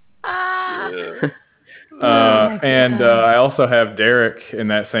 And I also have Derek in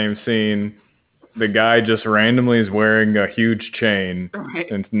that same scene. The guy just randomly is wearing a huge chain,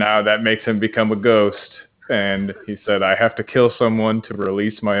 and now that makes him become a ghost. And he said, "I have to kill someone to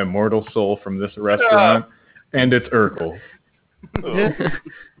release my immortal soul from this restaurant," and it's Urkel.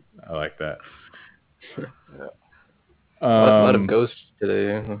 I like that. A lot of ghosts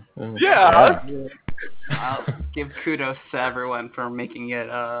today. Yeah. I'll give kudos to everyone for making it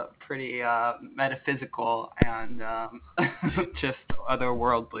pretty metaphysical and just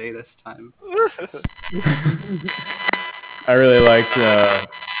otherworldly this time. I really liked.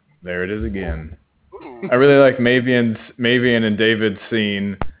 There it is again. I really like Mavian and David's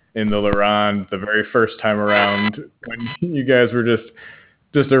scene in the Laron the very first time around when you guys were just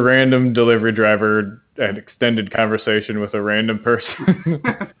a random delivery driver, an extended conversation with a random person.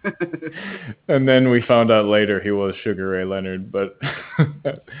 And then we found out later he was Sugar Ray Leonard, but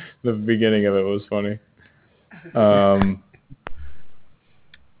the beginning of it was funny.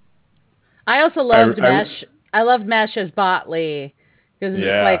 I also loved Mesh. I loved Mesh as Botley because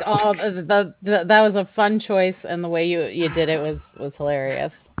like all the that was a fun choice, and the way you did it was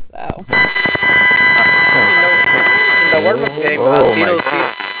hilarious. So. In the warm-up game,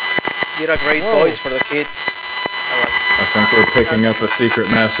 Beatles did a great voice for the kids. I think we're picking up a secret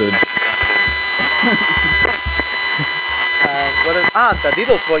message. The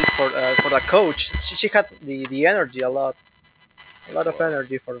Beatles voice for the coach. She had the energy a lot of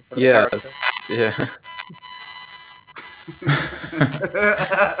energy for the character. Yeah.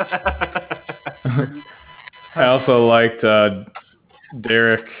 I also liked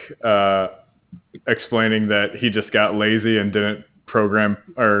Derek explaining that he just got lazy and didn't program,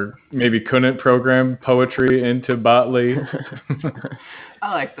 or maybe couldn't program poetry into Botley.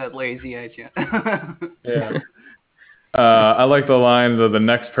 I like that lazy idea. Yeah. I like the line that the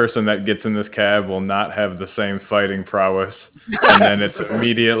next person that gets in this cab will not have the same fighting prowess, and then it's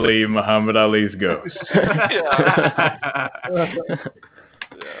immediately Muhammad Ali's ghost.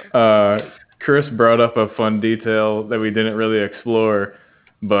 Chris brought up a fun detail that we didn't really explore,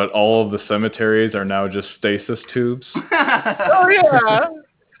 but all of the cemeteries are now just stasis tubes. Oh yeah.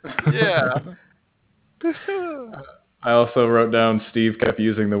 Yeah. I also wrote down Steve kept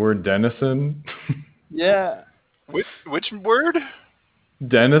using the word denizen. Yeah. Which word?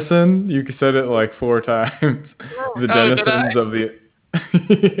 Denison? You said it like 4 times. The denizens of the...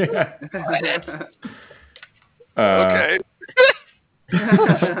 Okay.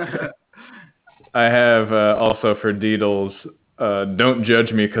 I have also for Deedles, don't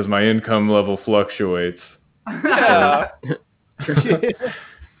judge me because my income level fluctuates. Yeah.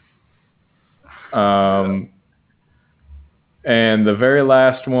 And the very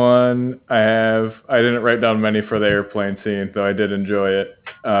last one I didn't write down many for the airplane scene, though I did enjoy it.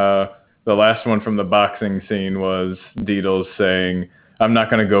 The last one from the boxing scene was Deedles saying, I'm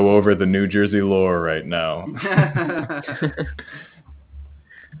not going to go over the New Jersey lore right now.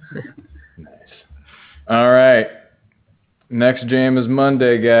 Nice. All right. Next jam is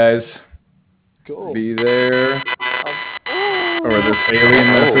Monday, guys. Cool. Be there, or this alien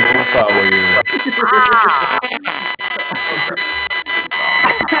message will follow you.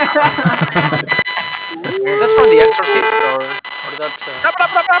 That's from The Exorcist, or that's...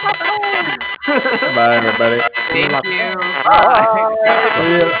 Bye, everybody. Thank you. Bye.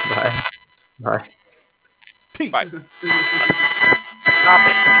 Bye. Bye. Stop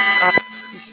it.